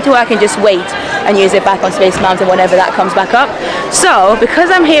I want to, or I can just wait and use it back on Space Mountain whenever that comes back up. So because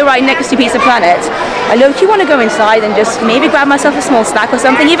I'm here right next to Pizza Planet, I low-key want to go inside and just maybe grab myself a small snack or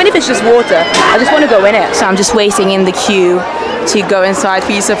something, even if it's just water. I just want to go in it. So I'm just waiting in the queue to go inside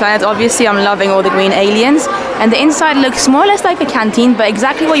Pizza Planet. Obviously I'm loving all the green aliens, and the inside looks more or less like a canteen, but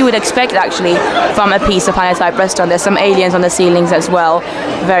exactly what you would expect actually from a Pizza Planet type restaurant. There's some aliens on the ceilings as well.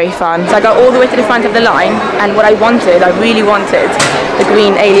 Very fun. So I got all the way to the front of the line, and what I really wanted the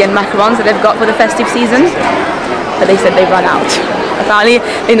green alien macarons that they've got for the festive season, but they said they run out. Apparently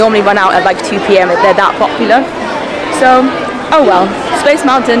they normally run out at like 2 p.m. if they're that popular. So oh well, Space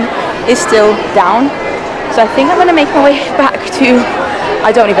Mountain is still down. So I think I'm going to make my way back to,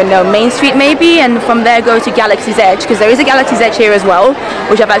 I don't even know, Main Street maybe, and from there go to Galaxy's Edge, because there is a Galaxy's Edge here as well,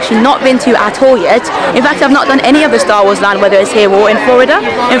 which I've actually not been to at all yet. In fact, I've not done any of the Star Wars land, whether it's here or in Florida.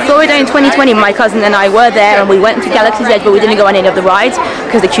 In Florida in 2020, my cousin and I were there, and we went to Galaxy's Edge, but we didn't go on any of the rides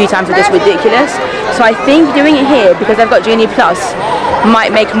because the queue times were just ridiculous. So I think doing it here, because I've got Genie Plus,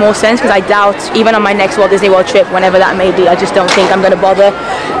 might make more sense, because I doubt, even on my next Walt Disney World trip, whenever that may be, I just don't think I'm going to bother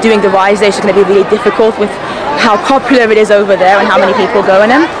doing the rides there. It's just going to be really difficult with how popular it is over there and how many people go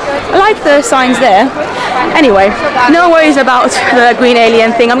in them. I like the signs there. Anyway, no worries about the green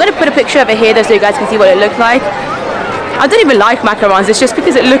alien thing. I'm going to put a picture of it here so you guys can see what it looks like. I don't even like macarons, it's just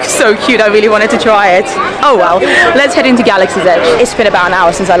because it looks so cute I really wanted to try it. Oh well, let's head into Galaxy's Edge. It's been about an hour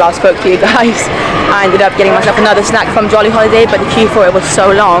since I last spoke to you guys. I ended up getting myself another snack from Jolly Holiday, but the queue for it was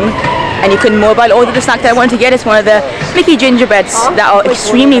so long and you couldn't mobile order the snack that I wanted to get. It's one of the Mickey gingerbreads that are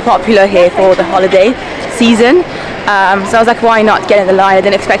extremely popular here for the holiday season. So I was like, why not get in the line? I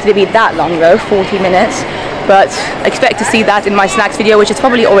didn't expect it to be that long though, 40 minutes. But expect to see that in my snacks video, which is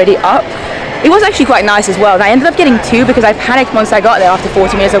probably already up. it was actually quite nice as well. And I ended up getting 2 because I panicked once I got there after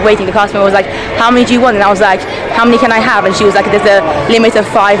 40 minutes of waiting. The cast member was like, how many do you want? And I was like, how many can I have? And she was like, there's a limit of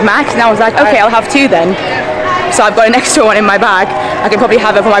 5 max. And I was like, okay, I'll have 2 then. So I've got an extra one in my bag. I can probably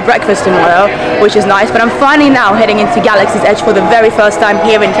have it for my breakfast tomorrow, which is nice. But I'm finally now heading into Galaxy's Edge for the very first time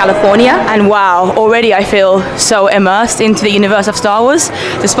here in California. And wow, already I feel so immersed into the universe of Star Wars,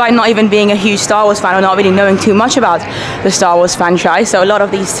 despite not even being a huge Star Wars fan or not really knowing too much about the Star Wars franchise. So a lot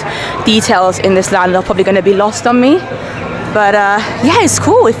of these details in this land are probably going to be lost on me. But yeah, it's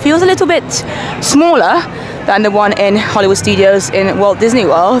cool. It feels a little bit smaller than the one in Hollywood Studios in Walt Disney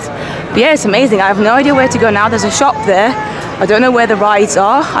World. But yeah, it's amazing. I have no idea where to go now. There's a shop there. I don't know where the rides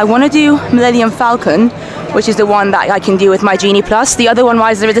are. I want to do Millennium Falcon, which is the one that I can do with my Genie Plus. The other one,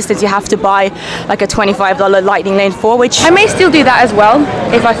 Rise of the Resistance, you have to buy like a $25 Lightning Lane for, which I may still do that as well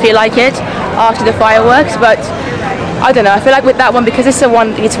if I feel like it after the fireworks. But I don't know, I feel like with that one, because it's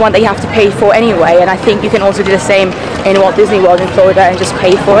one that you have to pay for anyway, and I think you can also do the same in Walt Disney World in Florida and just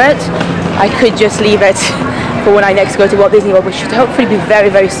pay for it. I could just leave it for when I next go to Walt Disney World, which should hopefully be very,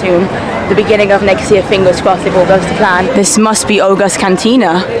 very soon. The beginning of next year, fingers crossed if all goes to plan. This must be Oga's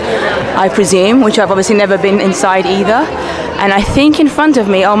Cantina, I presume, which I've obviously never been inside either. And I think in front of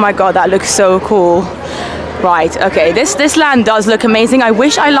me, oh my god, that looks so cool. Right, okay, this land does look amazing. I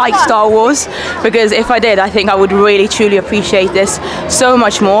wish I liked Star Wars, because if I did, I think I would really truly appreciate this so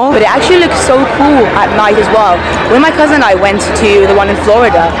much more. But it actually looks so cool at night as well. When my cousin and I went to the one in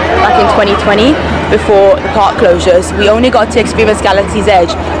Florida back in 2020, before the park closures, we only got to experience Galaxy's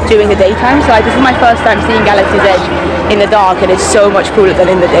Edge during the daytime. So this is my first time seeing Galaxy's Edge in the dark, and it's so much cooler than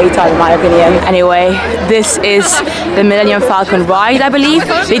in the daytime in my opinion. Anyway, this is the Millennium Falcon ride, I believe.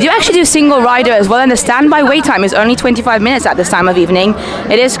 They do actually do single rider as well, and the standby wait time is only 25 minutes at this time of evening.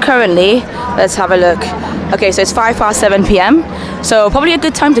 It is currently, let's have a look. Okay, so it's 7 p.m. So probably a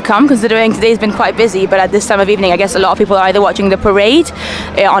good time to come, considering today's been quite busy, but at this time of evening I guess a lot of people are either watching the parade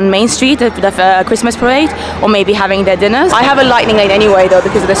on Main Street, the Christmas parade, or maybe having their dinners. I have a Lightning Lane anyway though,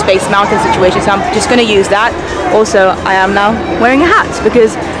 because of the Space Mountain situation, so I'm just going to use that. Also, I am now wearing a hat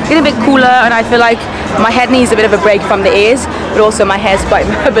because it's getting a bit cooler, and I feel like my head needs a bit of a break from the ears, but also my hair's quite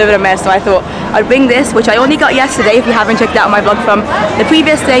a bit of a mess, so I thought I'd bring this, which I only got yesterday. If you haven't checked out my vlog from the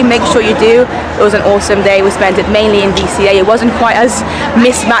previous day, make sure you do. It was an awesome day. We spent it mainly in DCA. It wasn't quite as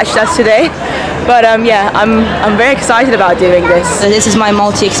mismatched as today, but yeah, I'm very excited about doing this. So this is my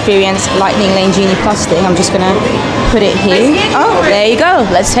multi-experience Lightning Lane Genie Plus thing. I'm just gonna put it here. Oh, there you go.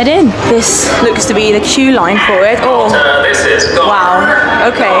 Let's head in. This looks to be the queue line for it. Oh, wow.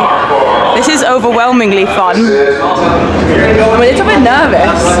 Okay, this is overwhelmingly fun. I'm a little bit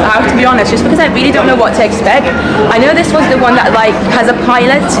nervous, I have to be honest, just because I really don't know what to expect. I know this was the one that like has a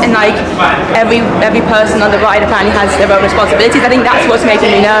pilot, and like every person on the ride apparently has their own responsibilities. I think that's what's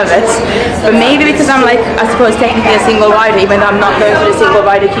making me nervous. But maybe because I'm like, I suppose technically a single rider, even though I'm not going for the single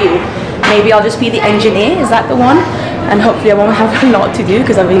rider queue. Maybe I'll just be the engineer, is that the one? And hopefully I won't have a lot to do,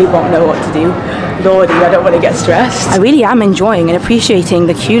 because I really won't know what to do. Lordy, I don't want to get stressed. I really am enjoying and appreciating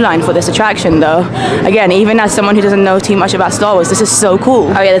the queue line for this attraction though. Again, even as someone who doesn't know too much about Star Wars, this is so cool.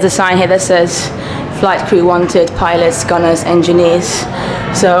 Oh yeah, there's a sign here that says flight crew wanted, pilots, gunners, engineers.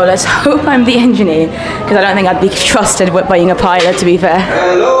 So let's hope I'm the engineer, because I don't think I'd be trusted with being a pilot, to be fair.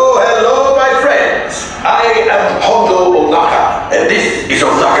 Hello my friends. I am Hondo Onaka, and this is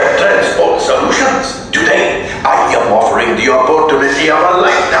Onaka Transport Solutions. Today, I am offering the opportunity of a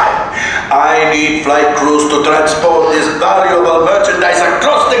lifetime. I need flight crews to transport this valuable merchandise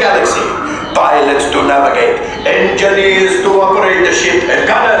across the galaxy. Pilots to navigate, engineers to operate the ship, and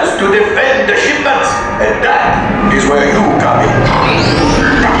gunners to defend the shipments. And that is where you come in.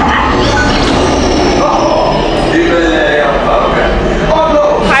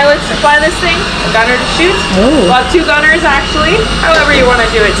 Pilots to fly this thing, a gunner to shoot. Well, 2 gunners actually. However you want to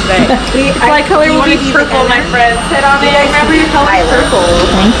do it today. Flight color will be purple, my friends. Head on in. Remember your color purple.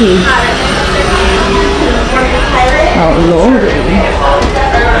 Thank you. Oh Lord.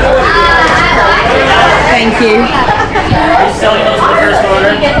 Thank you. Are you selling those for the first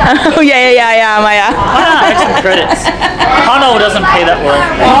order? Oh yeah, yeah. Extra credits. Hano doesn't pay that well.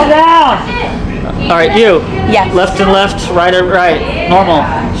 Calm down! Alright, you. Yeah. Left and left, right and right. Normal.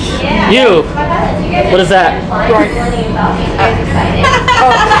 You. What is that?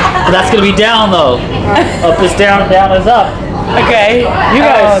 That's gonna be down though. Up is down, down is up. Okay. You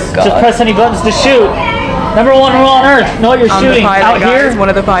guys just press any buttons to shoot. Number 1 rule on Earth, know what you're shooting. Out here, one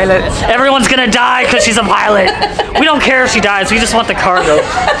of the pilots. Everyone's gonna die because she's a pilot. We don't care if she dies, we just want the cargo.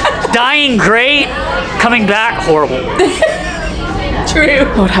 Dying, great. Coming back, horrible. True.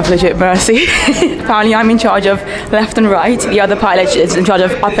 Lord have legit mercy. Apparently I'm in charge of left and right. The other pilot is in charge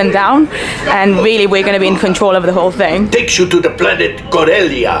of up and down. And really we're going to be in control of the whole thing. Takes you to the planet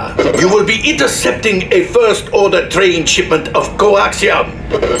Corellia. You will be intercepting a first-order train shipment of coaxium.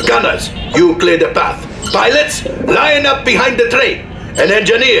 Gunners, you clear the path. Pilots, line up behind the train. And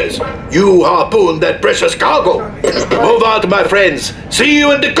engineers, you harpoon that precious cargo. Move out, my friends. See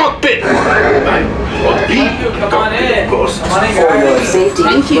you in the cockpit. Come on in. For your safety,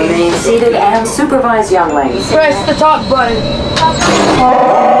 remain seated and supervise younglings. Press the top button.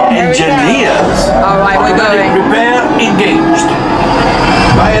 Engineers. All right, we're going. Prepare, engaged.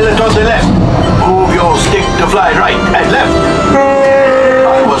 Pilot on the left. Move your stick to fly right and left.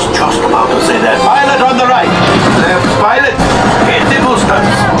 I was just about to say that. Pilot on the right. Left pilot. Hit the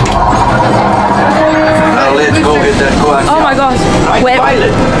boosters. Now let's go get that coaxium. Oh my gosh. Right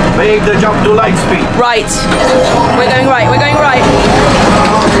pilot. Make the jump to light speed. Right. We're going right. We're going right.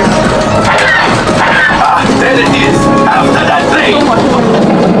 Ah, there it is. After that thing. Oh my God.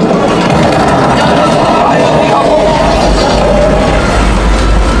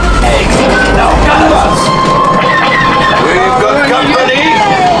 Now gunners. We've got company.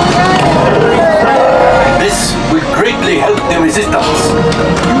 This will greatly help the resistance.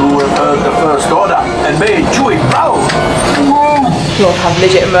 You have heard the first order and made Chewie proud. Lord have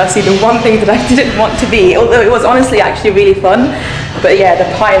legit mercy. The one thing that I didn't want to be, although it was honestly actually really fun, but yeah, the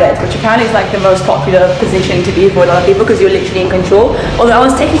pilot, which apparently is like the most popular position to be for a lot of people because you're literally in control. Although I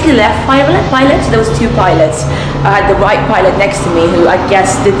was technically left pilot, so there was two pilots. I had the right pilot next to me who I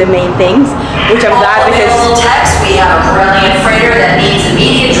guess did the main things, which I'm glad because... Text, we have a brilliant freighter that needs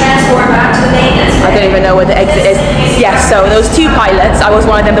immediate transport back to the maintenance. I don't even know where the exit is. Yes, so those two pilots, I was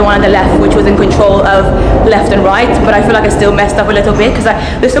one of them, the one on the left, which was in control of left and right, but I feel like I still messed up a little bit because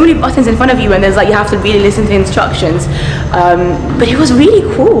there's so many buttons in front of you and there's like you have to really listen to instructions. But it was really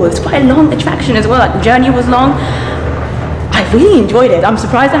cool. It's quite a long attraction as well. Like the journey was long. I really enjoyed it. I'm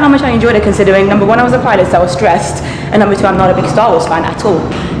surprised at how much I enjoyed it considering number one, I was a pilot, so I was stressed, and number two, I'm not a big Star Wars fan at all.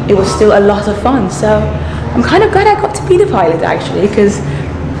 It was still a lot of fun, so I'm kind of glad I got to be the pilot actually, because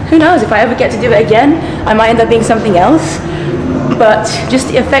who knows, if I ever get to do it again, I might end up being something else. But just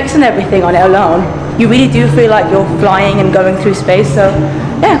the effects and everything on it alone, you really do feel like you're flying and going through space, so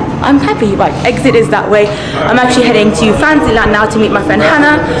yeah, I'm happy. Like, exit is that way. I'm actually heading to Fantasyland now to meet my friend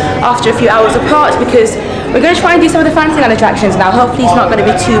Hannah after a few hours apart because we're going to try and do some of the Fantasyland attractions now. Hopefully it's not going to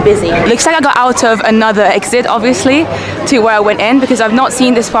be too busy. Looks like I got out of another exit, obviously, to where I went in because I've not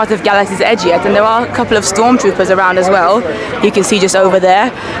seen this part of Galaxy's Edge yet, and there are a couple of stormtroopers around as well. You can see just over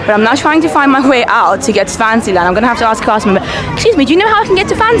there. But I'm now trying to find my way out to get to Fantasyland. I'm going to have to ask a class member, excuse me, do you know how I can get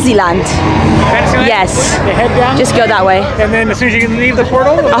to Fantasyland? Fantasyland? Yes. Head down. Just go that way. And then as soon as you can leave the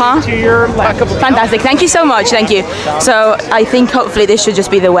portal, to your left. Fantastic. Thank you so much. Thank you. So I think hopefully this should just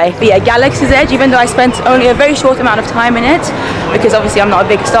be the way. But yeah, Galaxy's Edge, even though I spent only a very short amount of time in it, because obviously I'm not a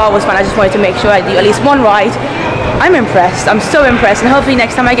big Star Wars fan, I just wanted to make sure I do at least one ride. I'm impressed. I'm so impressed. And hopefully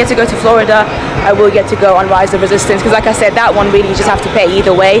next time I get to go to Florida, I will get to go on Rise of Resistance. Because like I said, that one really you just have to pay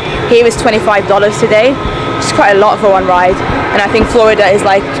either way. Here is $25 today. It's quite a lot for one ride. And I think Florida is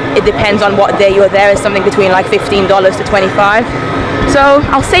like, it depends on what day you're there, it's something between like $15 to $25. So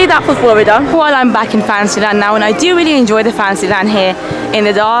I'll say that for Florida while I'm back in Fantasyland now, and I do really enjoy the Fantasyland here in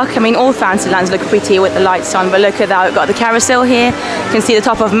the dark. I mean, all Fantasylands look pretty with the lights on, but look at that, we've got the carousel here. You can see the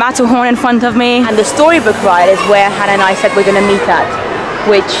top of Matterhorn in front of me. And the storybook ride is where Hannah and I said we're gonna meet at,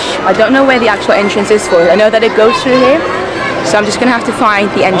 which I don't know where the actual entrance is for it. I know that it goes through here, so I'm just gonna have to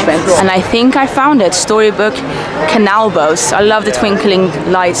find the entrance. And I think I found it, Storybook Canal Boats. I love the twinkling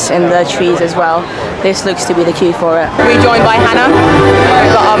lights in the trees as well. This looks to be the queue for it. We're joined by Hannah.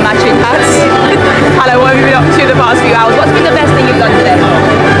 We've got our matching hats. Hello, what have you been up to the past few hours? What's been the best thing you've done today?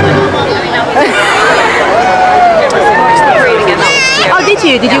 Oh, did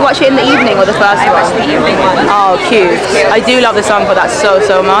you? Did you watch it in the evening or the first one? I watched the evening one. Oh, cute. I do love the song for that so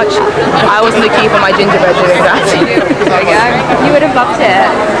much. I was in the queue for my gingerbread doing that. There you go. You would have loved it.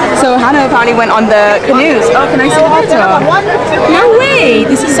 So Hannah apparently went on the canoes. Oh, can I say hi to her? No way!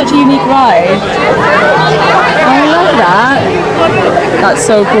 This is such a unique ride. I love that. That's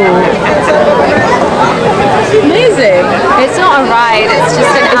so cool. Amazing. It's not a ride, it's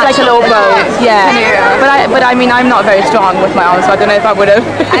just an It's like a little boat, yeah. Canoe. But I mean, I'm not very strong with my arms, so I don't know if I would have.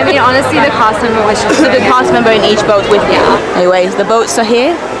 I mean, honestly, the cast member was just so the cast member in each boat with you. Anyways, the boats are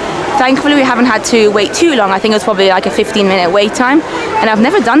here. Thankfully, we haven't had to wait too long. I think it was probably like a 15-minute wait time. And I've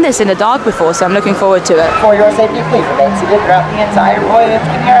never done this in the dark before, so I'm looking forward to it. For your safety, please remain seated throughout the entire voyage.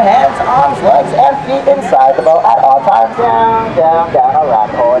 Keep your hands, arms, legs, and feet inside the boat at all times. Down, down, down,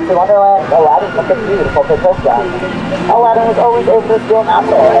 around, forward, went to Wonderland, Aladdin took a beautiful picture. Aladdin was always able to feel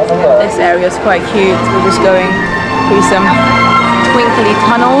natural everywhere. This area is quite cute. We're just going through some twinkly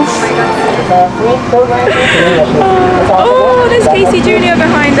tunnels. Oh, there's Casey Jr.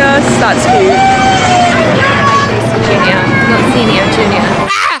 behind us. That's cute. Junior, not senior, junior.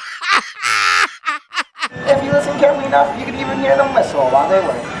 If you listen carefully enough, you can even hear them whistle while they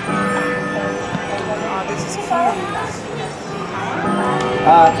work. Oh, this is cute.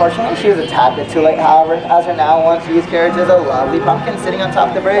 Unfortunately, she was a tad bit too late, however, as her now once-used carriage is a lovely pumpkin sitting on top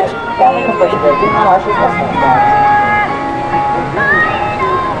of the bridge. Family can push a bridge, and now she's listening.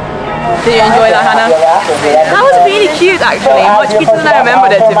 Did you enjoy that, Hannah? That was really cute, actually. Much cuter than I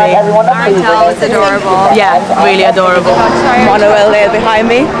remembered it to be. Martel is adorable. Yeah, really adorable. Monorail there behind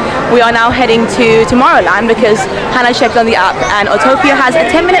me. We are now heading to Tomorrowland because Hannah checked on the app and Autopia has a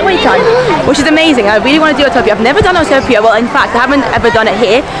 10-minute wait time, which is amazing. I really want to do Autopia. I've never done Autopia. Well, in fact, I haven't ever done it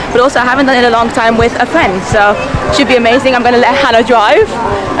here, but also I haven't done it in a long time with a friend. So it should be amazing. I'm going to let Hannah drive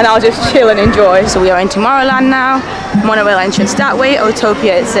and I'll just chill and enjoy. So we are in Tomorrowland now. Monorail entrance that way.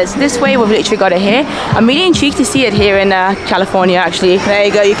 Autopia, it says this way. We've literally got it here. I'm really intrigued to see it here in California, actually. There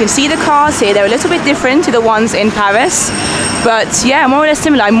you go. You can see the cars here. They're a little bit different to the ones in Paris. But yeah, more or less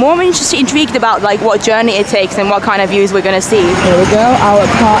similar. I'm more intrigued about like what journey it takes and what kind of views we're going to see. Here we go. Our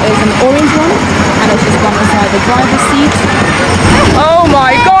car is an orange one, and it's just gone inside the driver's seat. Oh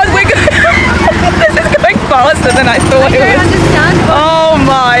my God, we're going. This is going faster than I thought it was. Understand. Oh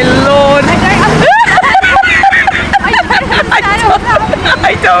my Lord.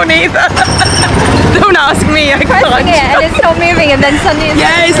 I don't either. Don't ask me. I can't. Pressing it and it's not moving, and then suddenly.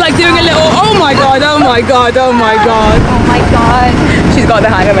 Yeah, it's like doing a little. Oh my God! Oh my God! Oh my God! Oh my God! She's got the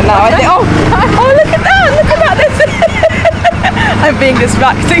hang of it now. I think. Oh, oh! Look at that! Look at that! I'm being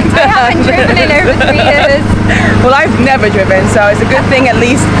distracting to I haven't driven in over 3 years. Well, I've never driven, so it's a good thing at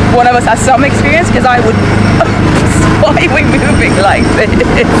least one of us has some experience, because I would. Why are we moving like this?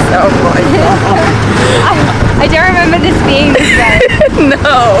 Oh my God! I don't remember this being this way.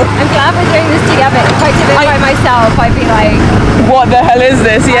 No. I'm glad we're doing this together. If I did it by myself, I'd be like, what the hell is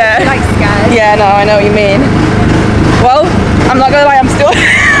this? Yeah. I'd be like scared. Yeah, no, I know what you mean. Well, I'm not gonna lie, I'm still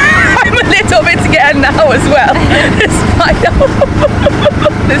I'm a little bit scared now as well.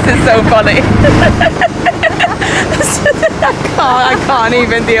 This is so funny. I can't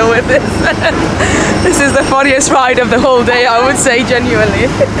even deal with this. This is the funniest ride of the whole day, I would say, genuinely.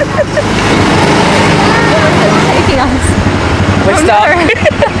 Taking us. We're stuck.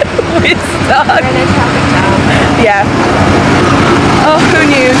 We're stuck. Yeah. Oh, who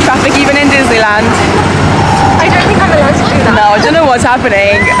knew? Traffic even in Disneyland. I don't think I'm allowed to do that. No, I don't know what's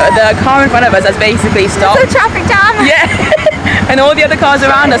happening. The car in front of us has basically stopped. It's a traffic jam. Yeah. And all the other cars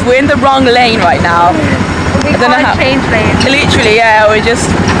around us, we're in the wrong lane right now. We can't change lanes. Literally, yeah, we're just,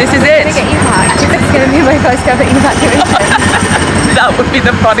 this is it. I'm gonna get evac. This is gonna be my first ever evacuation. That would be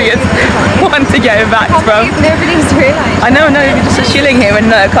the funniest one to get back from. Nobody's realised. I know, no, we're just chilling here and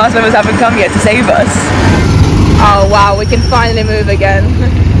cast members haven't come yet to save us. Oh wow, we can finally move again.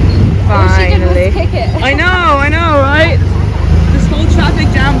 Finally. I know, right? This whole traffic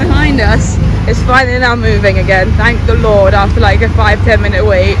jam behind us is finally now moving again. Thank the Lord, after like a 5-10 minute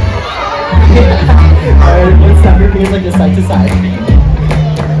wait. Alright, let's stop your feet like this side to side.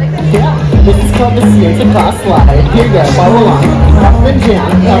 Yeah, this is called the Sears and Cross Slide. Here you go, follow along. Up and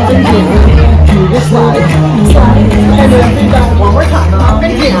jam, do your slide. Slide, and then up and down one more time. Up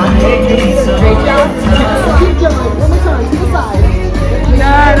and jam. Straight down, keep going. One more time, to the side.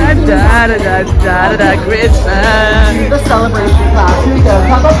 Da da da da da da da Christmas. The celebration class. Here we go,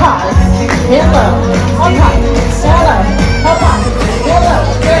 come up high. Hit low, up high, stand up, up high, stand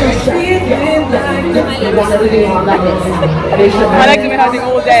up. My legs have been hurting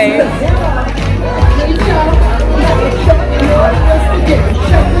all day.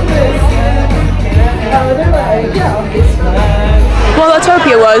 Well,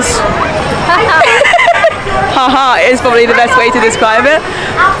 Autopia was. Haha, is probably the best way to describe it.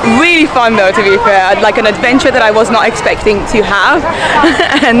 Really fun though, to be fair. Like an adventure that I was not expecting to have.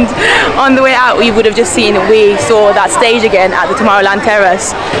 And on the way out, we would have just seen, we saw that stage again at the Tomorrowland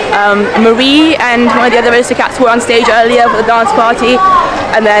Terrace. Marie and one of the other Aristocats were on stage earlier for the dance party.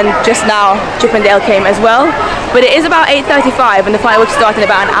 And then just now, Chip and Dale came as well. But it is about 8:35 and the fireworks start in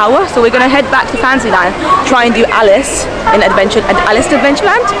about an hour. So we're going to head back to Fantasyland, try and do Alice in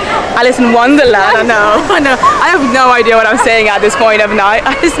Adventureland. Alice in Wonderland. I know. I have no idea what I'm saying at this point of night.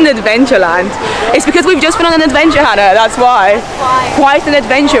 Alice in Adventureland. It's because we've just been on an adventure, Hannah. That's why. Quite an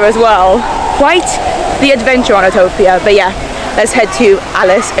adventure as well. Quite the adventure on Autopia. But yeah, let's head to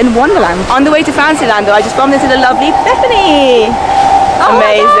Alice in Wonderland. On the way to Fantasyland, though, I just bumped into the lovely Bethany.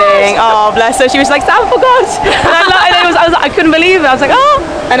 Amazing. Oh, bless her. She was like, Sam forgot. And I couldn't believe it. I was like, oh.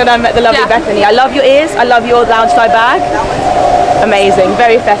 And then I met the lovely Bethany. I love your ears. I love your lounge style bag. Amazing.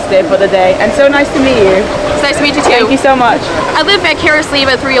 Very festive for the day. And so nice to meet you. It's nice to meet you too. Thank you so much. I live vicariously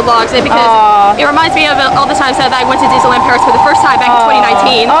through your vlogs because it reminds me of all the times that I went to Disneyland Paris for the first time back in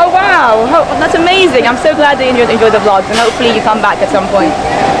 2019. Oh wow, that's amazing. I'm so glad that you enjoyed the vlogs and hopefully you come back at some point.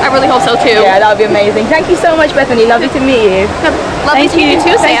 I really hope so too. Yeah, that would be amazing. Thank you so much, Bethany. Lovely to meet you. Lovely to meet you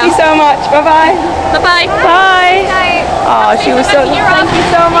too, Sam. Thank you so much. Bye-bye. Bye-bye. Bye. Oh, she was so... Thank you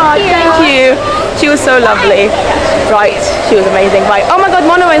so much. Thank you. She was so lovely. Right, she was amazing. Right. Oh my God,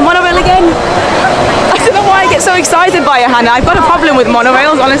 monorail again. I don't know why I get so excited by it, Hannah. I've got a problem with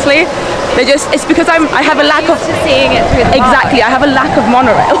monorails, honestly. It's because I have a lack of... seeing it through the Exactly, I have a lack of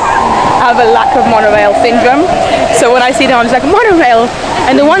monorail. I have a lack of monorail syndrome. So when I see them, I'm just like, monorail.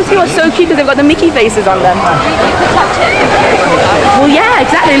 And the ones here are so cute because they've got the Mickey faces on them. Well, yeah,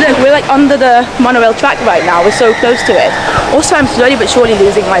 exactly. Look, we're like under the monorail track right now. We're so close to it. Also, I'm slowly but surely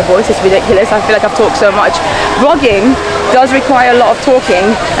losing my voice. It's ridiculous. I feel like I've talked so much. Vlogging does require a lot of talking.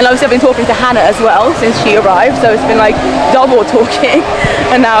 And obviously I've been talking to Hannah as well since she arrived. So it's been like double talking.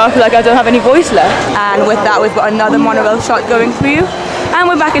 And now I feel like I don't have any voice left. And with that, we've got another monorail shot going through. And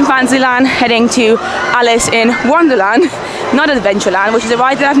we're back in Fantasyland, heading to Alice in Wonderland, not Adventureland, which is a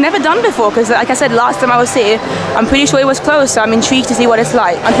ride that I've never done before because, like I said, last time I was here, I'm pretty sure it was closed, so I'm intrigued to see what it's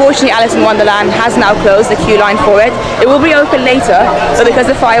like. Unfortunately, Alice in Wonderland has now closed, the queue line for it. It will be open later, but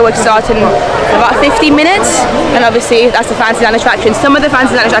because the fireworks start in about 50 minutes, and obviously that's the Fantasyland attraction. Some of the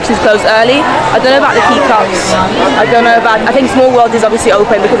Fantasyland attractions close early. I don't know about the teacups. I don't know about, I think Small World is obviously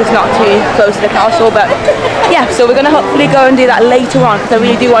open because it's not too close to the castle, but yeah, so we're going to hopefully go and do that later on. I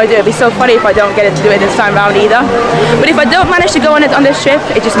really do want to do it. It'd be so funny if I don't get it to do it this time round either. But if I don't manage to go on it on this trip,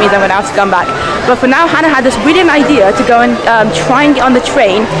 it just means I'm going to have to come back. But for now, Hannah had this brilliant idea to go and try and get on the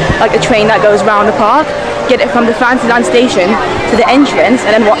train, like the train that goes round the park, get it from the Fantasyland station to the entrance,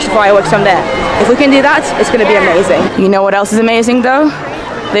 and then watch the fireworks from there. If we can do that, it's going to be amazing. You know what else is amazing though?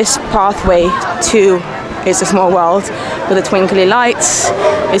 This pathway to It's a Small World with the twinkly lights.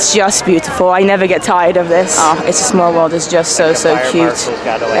 It's just beautiful. I never get tired of this. Oh, It's a Small World is just so cute.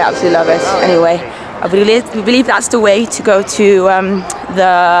 I absolutely love it. Anyway, I believe that's the way to go to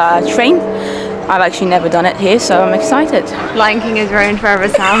the train. I've actually never done it here, so I'm excited. Lion King is ruined forever,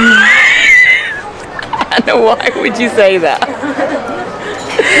 Sam. I know, why would you say that?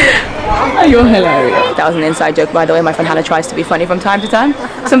 You're hilarious. That was an inside joke, by the way. My friend Hannah tries to be funny from time to time.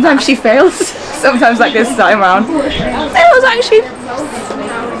 Sometimes she fails. Sometimes, like this time around, it was actually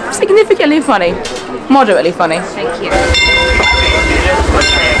significantly funny. Moderately funny. Thank you.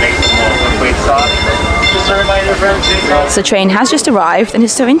 So the train has just arrived, and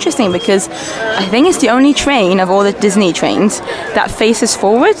it's so interesting because I think it's the only train of all the Disney trains that faces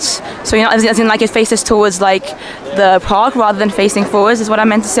forwards. So you know, as in like it faces towards like the park rather than facing forwards is what I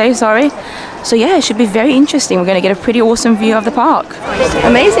meant to say, sorry. So yeah, it should be very interesting. We're going to get a pretty awesome view of the park.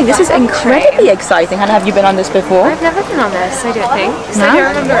 Amazing, this is incredibly exciting. Hannah, have you been on this before? I've never been on this, I don't think. No? I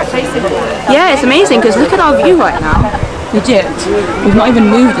don't remember it facing forward. Yeah, it's amazing because look at our view right now. Legit. We've not even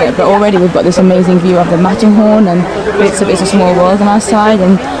moved it, but already we've got this amazing view of the Matterhorn and bits of It's a Small World on our side,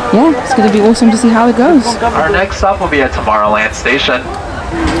 and yeah, it's going to be awesome to see how it goes. Our next stop will be at Tomorrowland Station.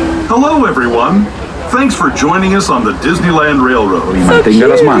 Hello everyone! Thanks for joining us on the Disneyland Railroad. Mantenga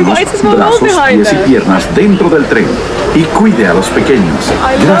las manos, brazos, pies y piernas dentro del tren y cuide a los pequeños.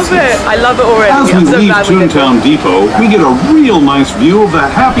 Gracias. I love it already. As we leave Toontown Depot, we get a real nice view of the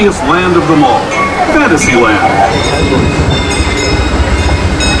happiest land of them all, Fantasyland.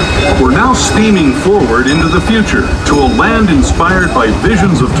 We're now steaming forward into the future to a land inspired by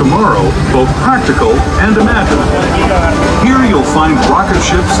visions of tomorrow, both practical and imagined. Here you'll find rocket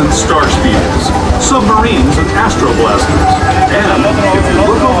ships and star speeders, submarines and astroblasters, and if you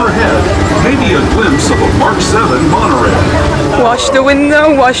look overhead, maybe a glimpse of a Mark 7 monorail. Wash the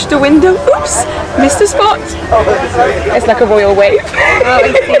window, wash the window. Oops, missed the spot. It's like a royal wave.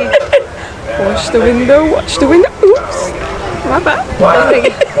 Wash the window, watch the window. Oops. My bad.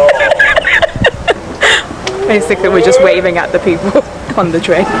 Basically, we're just waving at the people on the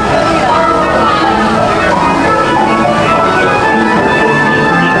train.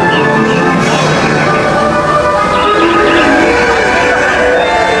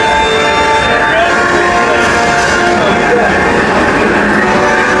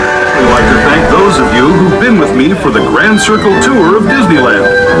 Those of you who've been with me for the Grand Circle Tour of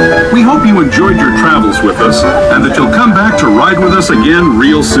Disneyland. We hope you enjoyed your travels with us and that you'll come back to ride with us again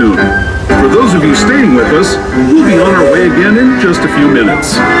real soon. For those of you staying with us, we'll be on our way again in just a few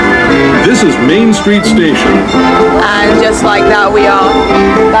minutes. This is Main Street Station. And just like that, we are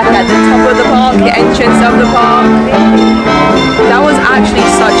back at the top of the park, the entrance of the park. That was actually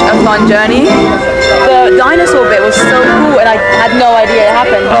such a fun journey. The dinosaur bit was so cool, and I had no idea it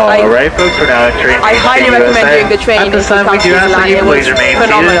happened. Alright folks, we're now entering I highly recommend doing the train. At this time we do ask that you please remain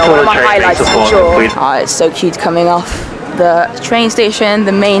seated until the train makes a full complete. Oh, it's so cute coming off the train station,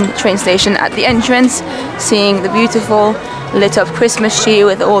 the main train station at the entrance, seeing the beautiful lit up Christmas tree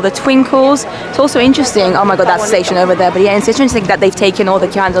with all the twinkles. It's also interesting, oh my god, that station over there, but yeah, it's interesting that they've taken all the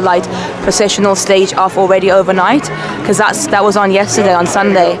candlelight processional stage off already overnight, because that was on yesterday, on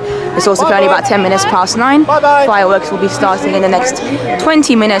Sunday. It's also currently about 10 minutes past 9. Fireworks will be starting in the next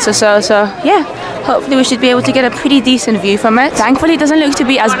 20 minutes or so, so yeah, hopefully we should be able to get a pretty decent view from it. Thankfully it doesn't look to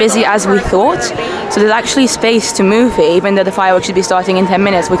be as busy as we thought, so there's actually space to move here. Even though the fireworks should be starting in 10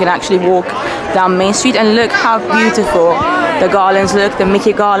 minutes, we can actually walk down Main Street, and look how beautiful the garlands look, the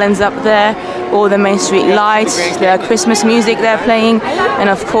Mickey garlands up there, all the Main Street lights, the Christmas music they're playing, and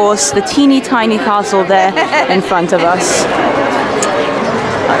of course the teeny tiny castle there in front of us.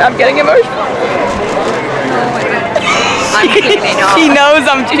 I'm getting emotional.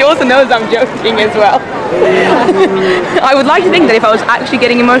 She also knows I'm joking as well. I would like to think that if I was actually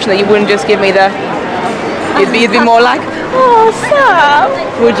getting emotional, you wouldn't just give me the, you'd be more like, oh Sam,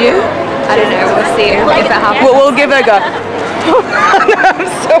 would you? I don't know, we'll see if that happens. We'll give it a go. I'm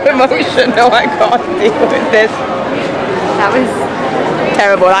so emotional, I can't deal with this. That was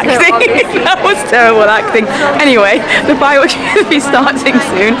terrible acting. That was terrible acting. Anyway, the fireworks should be starting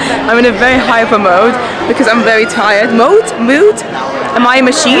soon. I'm in a very hyper mode because I'm very tired. Mood? Am I a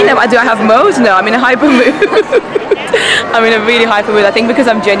machine? Do I have mode? No, I'm in a hyper mood. I'm in a really hyper mood. I think because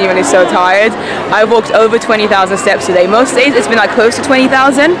I'm genuinely so tired. I walked over 20,000 steps today. Most days it's been like close to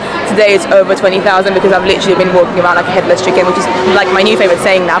 20,000. Today it's over 20,000 because I've literally been walking around like a headless chicken, which is like my new favorite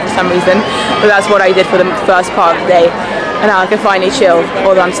saying now for some reason. But that's what I did for the first part of the day. And now I can finally chill,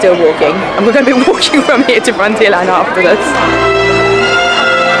 although I'm still walking. I'm going to be walking from here to Frontierland after this.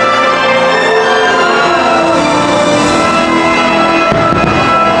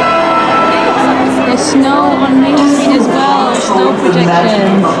 There's snow on Main Street as well, snow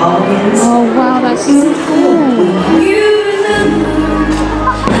projections. Oh wow, that's so cool.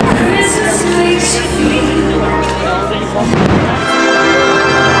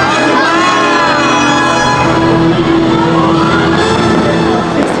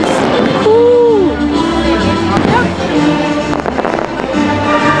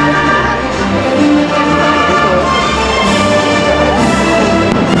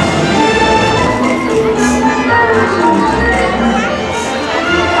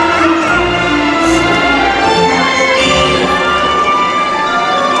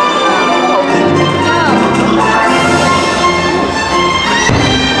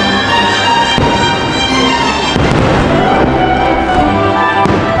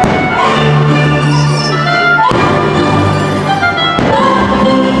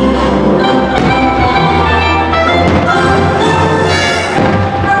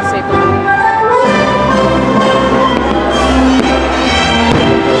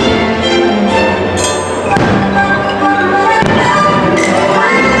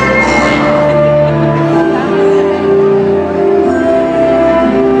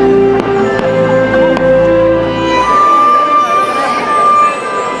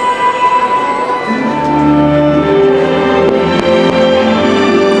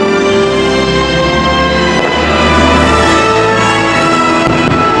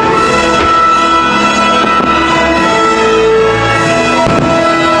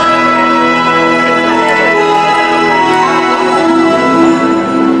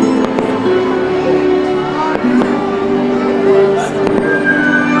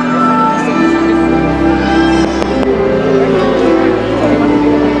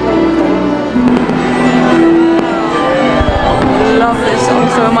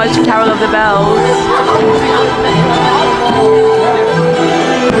 Carol of the Bells.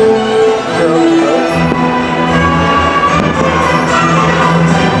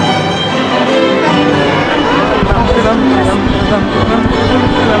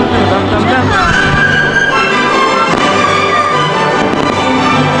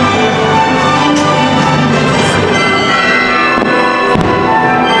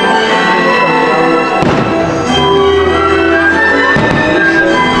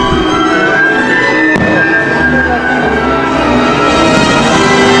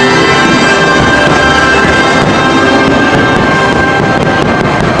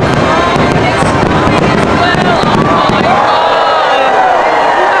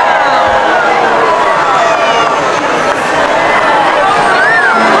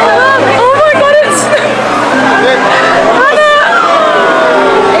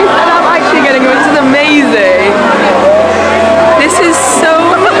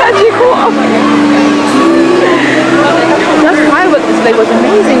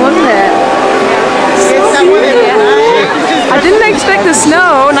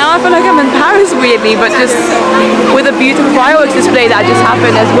 close weirdly, but just with a beautiful fireworks display that just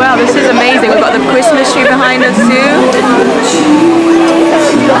happened as well. This is amazing. We've got the Christmas tree behind us too.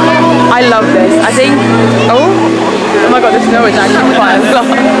 I love this. I think, oh my god, the snow is actually quite a lot.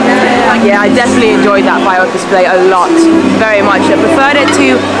 Yeah, I definitely enjoyed that fireworks display a lot, very much. I preferred it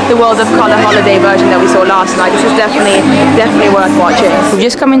to the World of Color holiday version that we saw last night. This is definitely worth watching. We've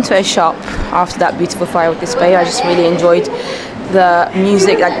just come into a shop after that beautiful fireworks display. I just really enjoyed the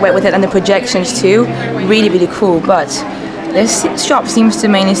music that went with it and the projections too. Really cool. But this shop seems to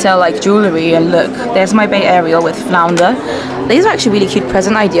mainly sell like jewellery, and look, there's my Bay Ariel with Flounder. These are actually really cute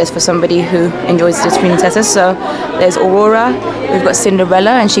present ideas for somebody who enjoys the princesses. So there's Aurora, we've got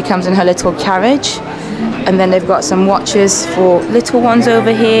Cinderella, and she comes in her little carriage. And then they've got some watches for little ones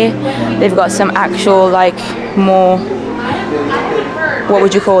over here. They've got some actual like more, what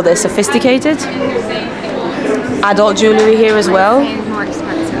would you call this, sophisticated adult jewellery here as well. More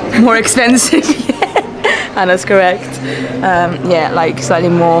expensive. More expensive, yeah. Anna's correct. Yeah, like slightly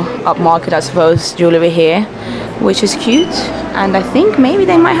more upmarket, I suppose, jewellery here, which is cute. And I think maybe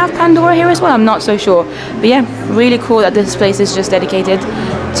they might have Pandora here as well, I'm not so sure. But yeah, really cool that this place is just dedicated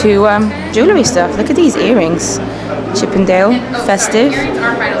to jewellery stuff. Look at these earrings. Chippendale, Festive,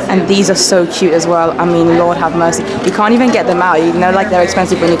 and these are so cute as well. I mean, Lord have mercy. You can't even get them out. You know, like they're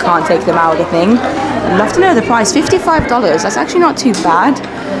expensive when you can't take them out of the thing. I'd love to know the price. $55. That's actually not too bad.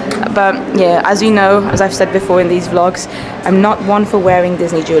 But yeah, as you know, as I've said before in these vlogs, I'm not one for wearing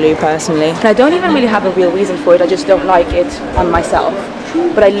Disney jewelry personally. And I don't even really have a real reason for it. I just don't like it on myself.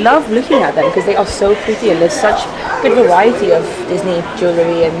 But I love looking at them because they are so pretty, and there's such good variety of Disney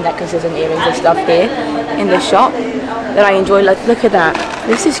jewellery and necklaces and earrings and stuff here in the shop that I enjoy. Like, look at that.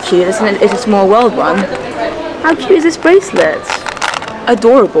 This is cute. It's a Small World one. How cute is this bracelet?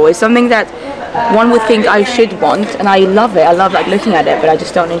 Adorable. It's something that one would think I should want, and I love it. I love like looking at it, but I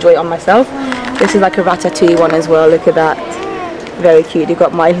just don't enjoy it on myself. This is like a Ratatouille one as well. Look at that. Very cute. You've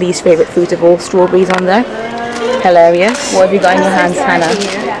got my least favourite fruit of all, strawberries on there. Hilarious. What have you got in your hands, Hannah?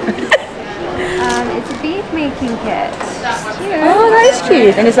 It's a bead making kit. Oh, that is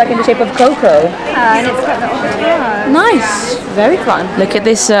cute. And it's like in the shape of cocoa. And it's got little stars. Nice. Very fun. Look at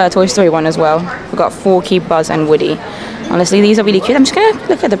this Toy Story one as well. We've got Forky, Buzz and Woody. Honestly, these are really cute. I'm just going to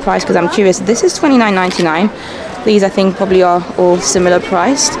look at the price because I'm curious. This is $29.99. These I think probably are all similar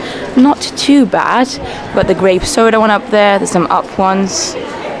priced. Not too bad. But the grape soda one up there. There's some up ones.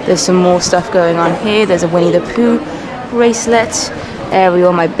 There's some more stuff going on here. There's a Winnie the Pooh bracelet.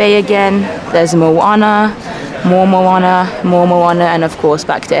 Ariel, my Bay again. There's Moana. More Moana, and of course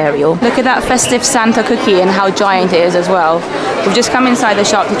back to Ariel. Look at that Festive Santa cookie and how giant it is as well. We've just come inside the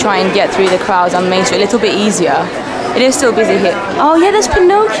shop to try and get through the crowds on Main Street a little bit easier. It is still busy here. Oh yeah, there's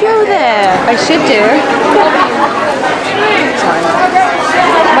Pinocchio there. I should do. Sorry.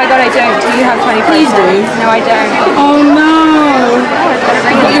 Oh my god, I don't. Do you have 25? Please do. No, I don't. Oh no.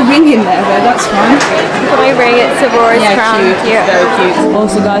 You've got your ring in there though, that's fine. Got my ring, it's Aurora's crown. Cute. Very cute.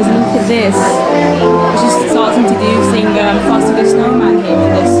 Also guys, look at this. She's starting to do Frosty the Snowman here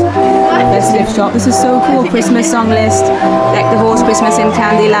in this Festive shop. This is so cool. Christmas song list, Deck the Horse, Christmas in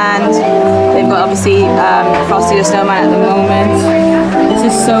Candyland. They've got obviously Frosty the Snowman at the moment.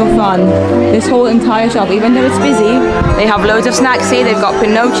 This is so fun. This whole entire shop, even though it's busy, they have loads of snacks here. They've got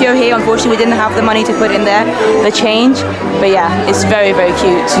Pinocchio here. Unfortunately, we didn't have the money to put in there, the change. But yeah, it's very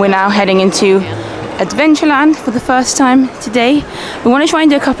cute. We're now heading into Adventureland for the first time today. We want to try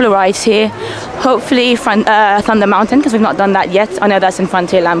and do a couple of rides here. Hopefully Thunder Mountain, because we've not done that yet. I know that's in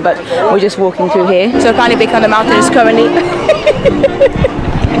Frontierland, but we're just walking through here. So apparently Big Thunder Mountain is currently...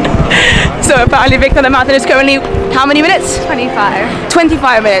 how many minutes? 25.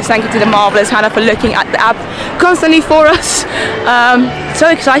 25 minutes. Thank you to the marvellous Hannah for looking at the app constantly for us. So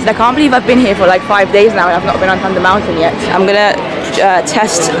excited. I can't believe I've been here for like 5 days now and I've not been on Thunder Mountain yet. I'm gonna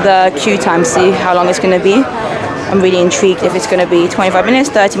test the queue time, see how long it's gonna be. I'm really intrigued if it's going to be 25 minutes,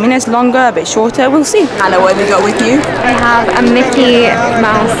 30 minutes, longer, a bit shorter, we'll see. Hannah, what have you got with you? I have a Mickey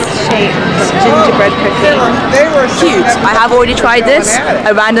Mouse shaped gingerbread cookie. Cute. I have already tried this.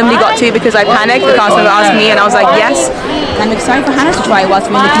 I randomly got two because I panicked. The customer asked me and I was like, yes. I'm excited for Hannah to try it whilst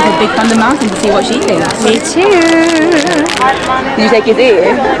we're in the queue for Big Thunder Mountain to see what she thinks. Me too. Did you take his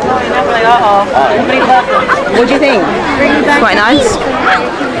ear? What do you think? Quite nice.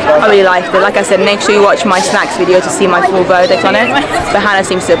 I really liked it. Like I said, make sure you watch my snacks video to see my full verdict on it. But Hannah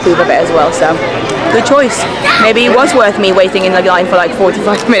seems to approve of it as well, so good choice. Maybe it was worth me waiting in the line for like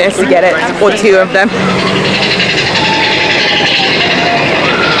 45 minutes to get it, or two of them.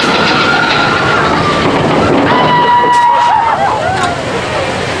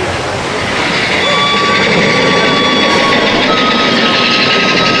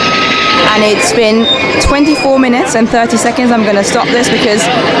 And and it's been 24 minutes and 30 seconds. I'm gonna stop this because,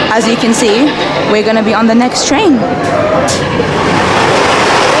 as you can see, we're gonna be on the next train.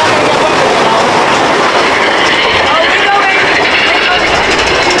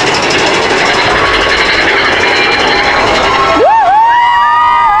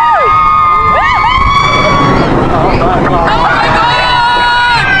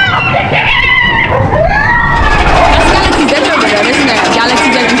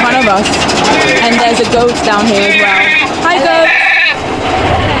 And there's a goat down here as well. Hi, goat!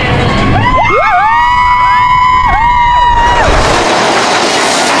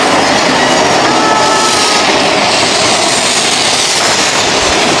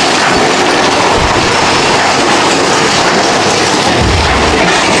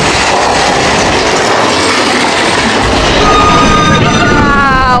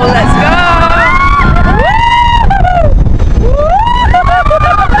 Wow, let's go!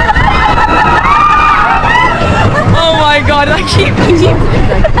 God, I keep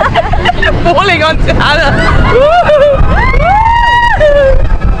falling onto Hannah.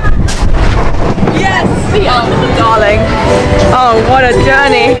 Yes! Oh, darling. Oh, what a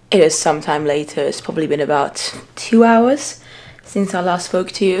journey. It is sometime later. It's probably been about 2 hours since I last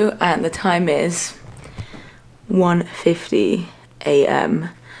spoke to you, and the time is 1:50 a.m.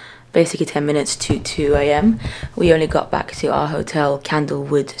 Basically 10 minutes to 2 a.m. We only got back to our hotel,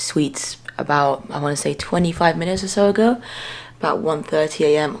 Candlewood Suites, about, I want to say 25 minutes or so ago. About 1:30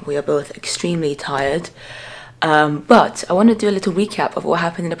 a.m. We are both extremely tired, but I want to do a little recap of what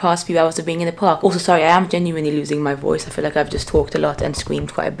happened in the past few hours of being in the park. Also, sorry, I am genuinely losing my voice. I feel like I've just talked a lot and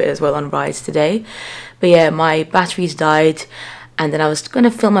screamed quite a bit as well on rides today. But yeah, my batteries died, and then I was going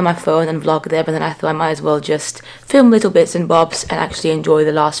to film on my phone and vlog there, but then I thought I might as well just film little bits and bobs and actually enjoy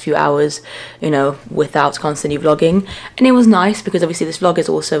the last few hours, you know, without constantly vlogging. And it was nice because obviously this vlog is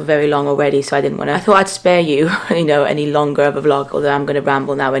also very long already, so I didn't want to, I thought I'd spare you, you know, any longer of a vlog, although I'm going to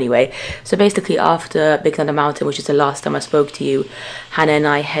ramble now anyway. So basically after Big Thunder Mountain, which is the last time I spoke to you, Hannah and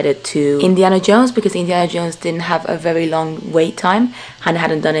I headed to Indiana Jones because Indiana Jones didn't have a very long wait time. Hannah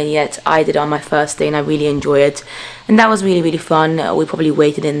hadn't done it yet. I did it on my first day and I really enjoyed it. And that was really, really fun. We probably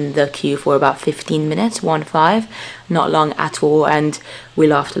waited in the queue for about 15 minutes, 1-5, not long at all. And we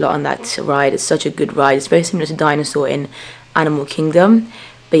laughed a lot on that ride. It's such a good ride. It's very similar to Dinosaur in Animal Kingdom.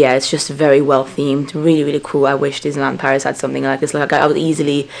 But yeah, it's just very well themed, really, really cool. I wish Disneyland Paris had something like this. Like I would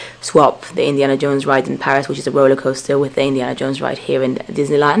easily swap the Indiana Jones ride in Paris, which is a roller coaster, with the Indiana Jones ride here in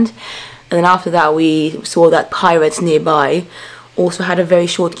Disneyland. And then after that, we saw that Pirates nearby also had a very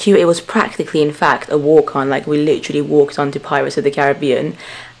short queue. It was practically, in fact, a walk-on. Like we literally walked onto Pirates of the Caribbean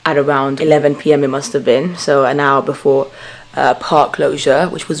at around 11 p.m. it must have been, so an hour before park closure,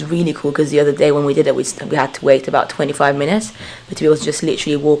 which was really cool because the other day when we did it, we had to wait about 25 minutes, but to be able to just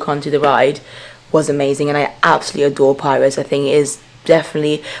literally walk onto the ride was amazing. And I absolutely adore Pirates. I think it is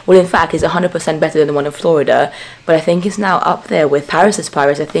definitely, well, in fact, it's 100% better than the one in Florida, but I think it's now up there with Paris's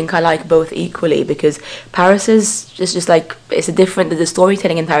Pirates. I think I like both equally because Paris is just like, it's a different, the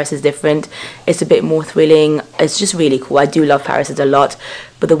storytelling in Paris is different, it's a bit more thrilling, it's just really cool. I do love Paris a lot,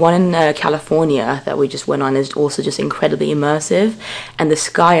 but the one in California that we just went on is also just incredibly immersive, and the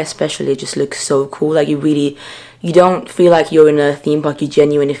sky especially just looks so cool. Like you don't feel like you're in a theme park, you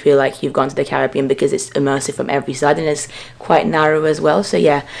genuinely feel like you've gone to the Caribbean because it's immersive from every side and it's quite narrow as well. So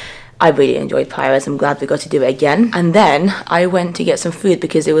yeah, I really enjoyed Pirates. I'm glad we got to do it again. And then I went to get some food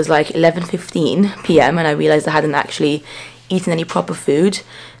because it was like 11:15 p.m. and I realized I hadn't actually eaten any proper food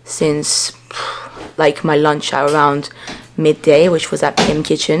since like my lunch at around midday, which was at PYM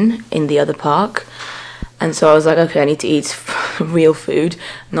Kitchen in the other park. And so I was like, okay, I need to eat real food,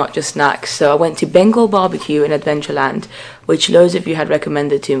 not just snacks. So I went to Bengal Barbecue in Adventureland, which loads of you had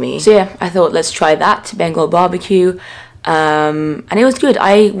recommended to me. So yeah, I thought let's try that, Bengal Barbecue. And it was good.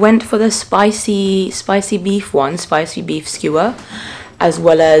 I went for the spicy beef one, spicy beef skewer, as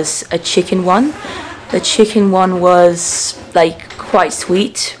well as a chicken one. The chicken one was like quite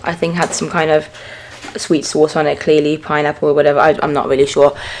sweet. I think had some kind of sweet sauce on it, clearly pineapple or whatever. I'm not really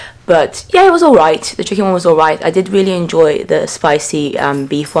sure. But yeah, it was alright. The chicken one was alright. I did really enjoy the spicy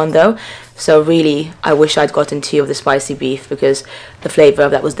beef one though. So really, I wish I'd gotten 2 of the spicy beef because the flavour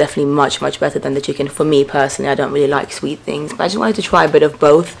of that was definitely much, much better than the chicken. For me personally, I don't really like sweet things, but I just wanted to try a bit of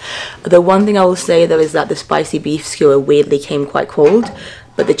both. The one thing I will say though is that the spicy beef skewer weirdly came quite cold,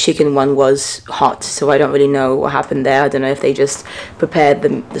 but the chicken one was hot, so I don't really know what happened there. I don't know if they just prepared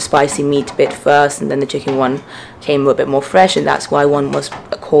the spicy meat bit first and then the chicken one came a bit more fresh, and that's why one was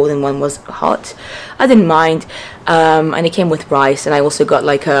cold and one was hot. I didn't mind, and it came with rice, and I also got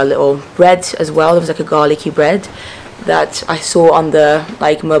like a little bread as well. There was like a garlicky bread, that I saw on the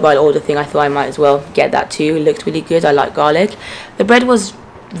like mobile order thing. I thought I might as well get that too. It looked really good. I like garlic. The bread was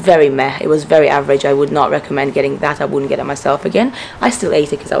very meh. It was very average. I would not recommend getting that. I wouldn't get it myself again. I still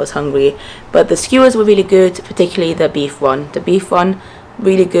ate it because I was hungry, but the skewers were really good, particularly the beef one. The beef one,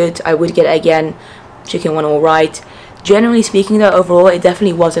 really good. I would get it again. Chicken one, all right. Generally speaking though, overall it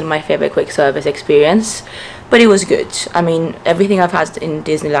definitely wasn't my favorite quick service experience, but it was good. I mean, everything I've had in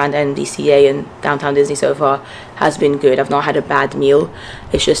Disneyland and DCA and Downtown Disney so far has been good. I've not had a bad meal.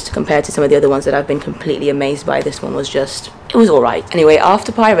 It's just compared to some of the other ones that I've been completely amazed by, this one was just, it was alright. Anyway,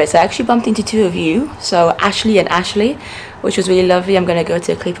 after Pirates I actually bumped into two of you, so Ashley and Ashley, which was really lovely. I'm gonna go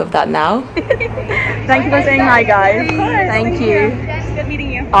to a clip of that now. Thank you for saying hi, guys. Thank you. Good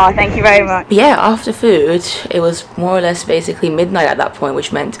meeting you. Oh, thank you very much. But yeah, after food, it was more or less basically midnight at that point,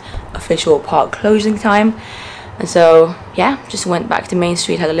 which meant official park closing time. And so, yeah, just went back to Main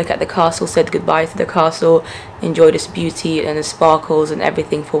Street, had a look at the castle, said goodbye to the castle, enjoyed its beauty and the sparkles and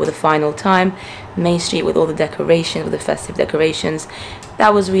everything for the final time. Main Street with all the decorations, with the festive decorations.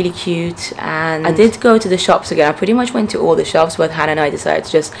 That was really cute. And I did go to the shops again. I pretty much went to all the shops, but Hannah and I decided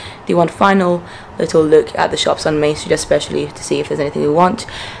to just do one final little look at the shops on Main Street, especially to see if there's anything we want.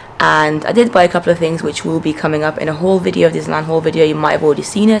 And I did buy a couple of things which will be coming up in a haul video, Disneyland haul video. You might have already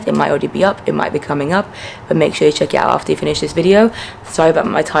seen it, it might already be up, it might be coming up, but make sure you check it out after you finish this video. Sorry about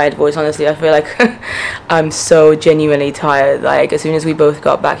my tired voice, honestly. I feel like I'm so genuinely tired. Like, as soon as we both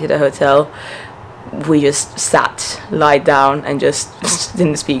got back to the hotel, we just sat, lied down and just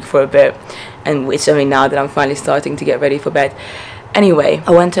didn't speak for a bit. And it's only now that I'm finally starting to get ready for bed. Anyway,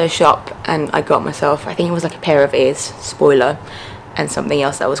 I went to a shop and I got myself, I think it was like a pair of ears, spoiler, and something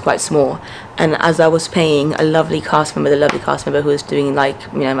else that was quite small. And as I was paying, a lovely cast member, who was doing like,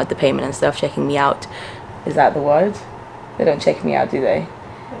 you know, at the payment and stuff, checking me out. Is that the word? They don't check me out, do they?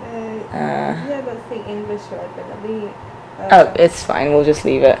 Yeah, but speak English, right? Oh, it's fine, we'll just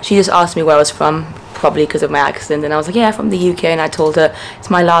leave it. She just asked me where I was from, probably because of my accent, and I was like, yeah, from the UK, and I told her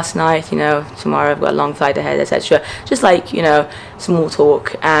it's my last night, you know, tomorrow I've got a long flight ahead, etc. Just like, you know, small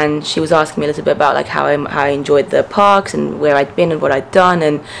talk. And she was asking me a little bit about like how I enjoyed the parks and where I'd been and what I'd done,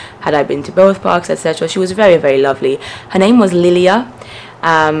 and had I been to both parks, etc. She was very, very lovely. Her name was Lilia.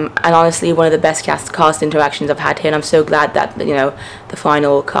 And honestly, one of the best cast interactions I've had here, and I'm so glad that, you know, the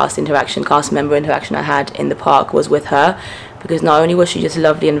final cast member interaction I had in the park was with her, because not only was she just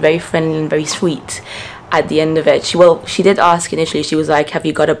lovely and very friendly and very sweet, at the end of it, she did ask initially, she was like, have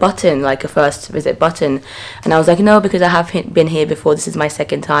you got a button, like a first visit button? And I was like, no, because I have been here before. This is my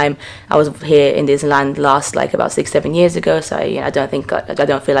second time. I was here in Disneyland last like about 6-7 years ago, so I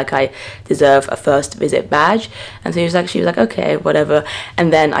don't feel like I deserve a first visit badge. And so she was like okay, whatever.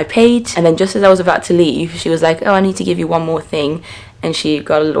 And then I paid, and then just as I was about to leave, she was like, oh, I need to give you one more thing. And she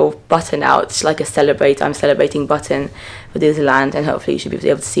got a little button out, like a I'm celebrating button for Disneyland, and hopefully you should be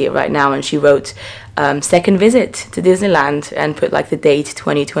able to see it right now. And she wrote second visit to Disneyland and put like the date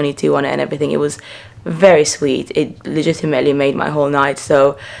 2022 on it and everything. It was very sweet. It legitimately made my whole night.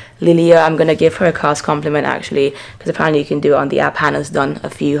 So Lilia, I'm gonna give her a cast compliment actually, because apparently you can do it on the app. Hannah's done a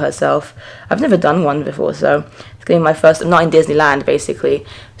few herself. I've never done one before, so it's gonna be my first, not in Disneyland basically,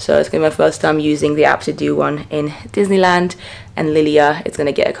 so it's gonna be my first time using the app to do one in Disneyland. And Lilia is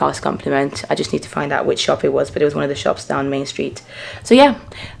gonna get a cast compliment. I just need to find out which shop it was, but it was one of the shops down Main Street. So yeah,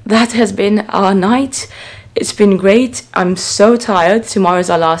 that has been our night. It's been great. I'm so tired. Tomorrow's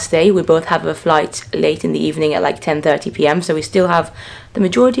our last day. We both have a flight late in the evening at like 10:30 p.m. So we still have the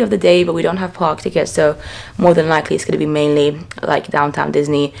majority of the day, but we don't have park tickets. So more than likely it's going to be mainly like Downtown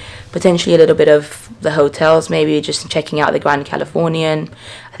Disney, potentially a little bit of the hotels, maybe just checking out the Grand Californian.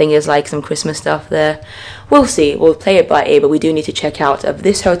 I think there's like some Christmas stuff there. We'll see. We'll play it by ear, but we do need to check out of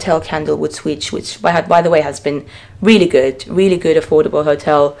this hotel, Candlewood Suites, which by the way has been really good, affordable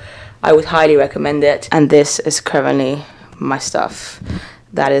hotel. I would highly recommend it. And this is currently my stuff.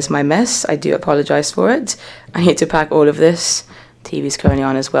 That is my mess. I do apologize for it. I need to pack all of this. TV's currently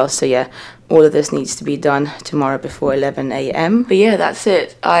on as well. So yeah, all of this needs to be done tomorrow before 11 a.m. But yeah, that's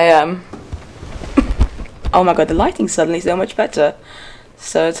it. Oh my god, the lighting's suddenly so much better.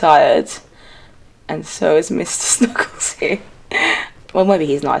 So tired. And so is Mr. Snuggles here. Well, maybe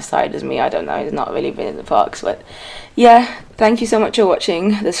he's not as tired as me, I don't know, he's not really been in the parks, but yeah, thank you so much for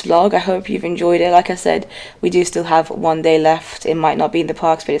watching this vlog. I hope you've enjoyed it. Like I said, we do still have one day left. It might not be in the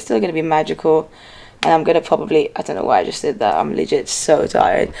parks, but it's still going to be magical, and I'm going to probably, I don't know why I just did that, I'm legit so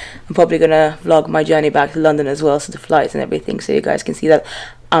tired. I'm probably going to vlog my journey back to London as well, so the flights and everything, so you guys can see that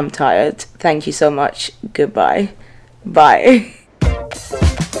I'm tired. Thank you so much. Goodbye. Bye.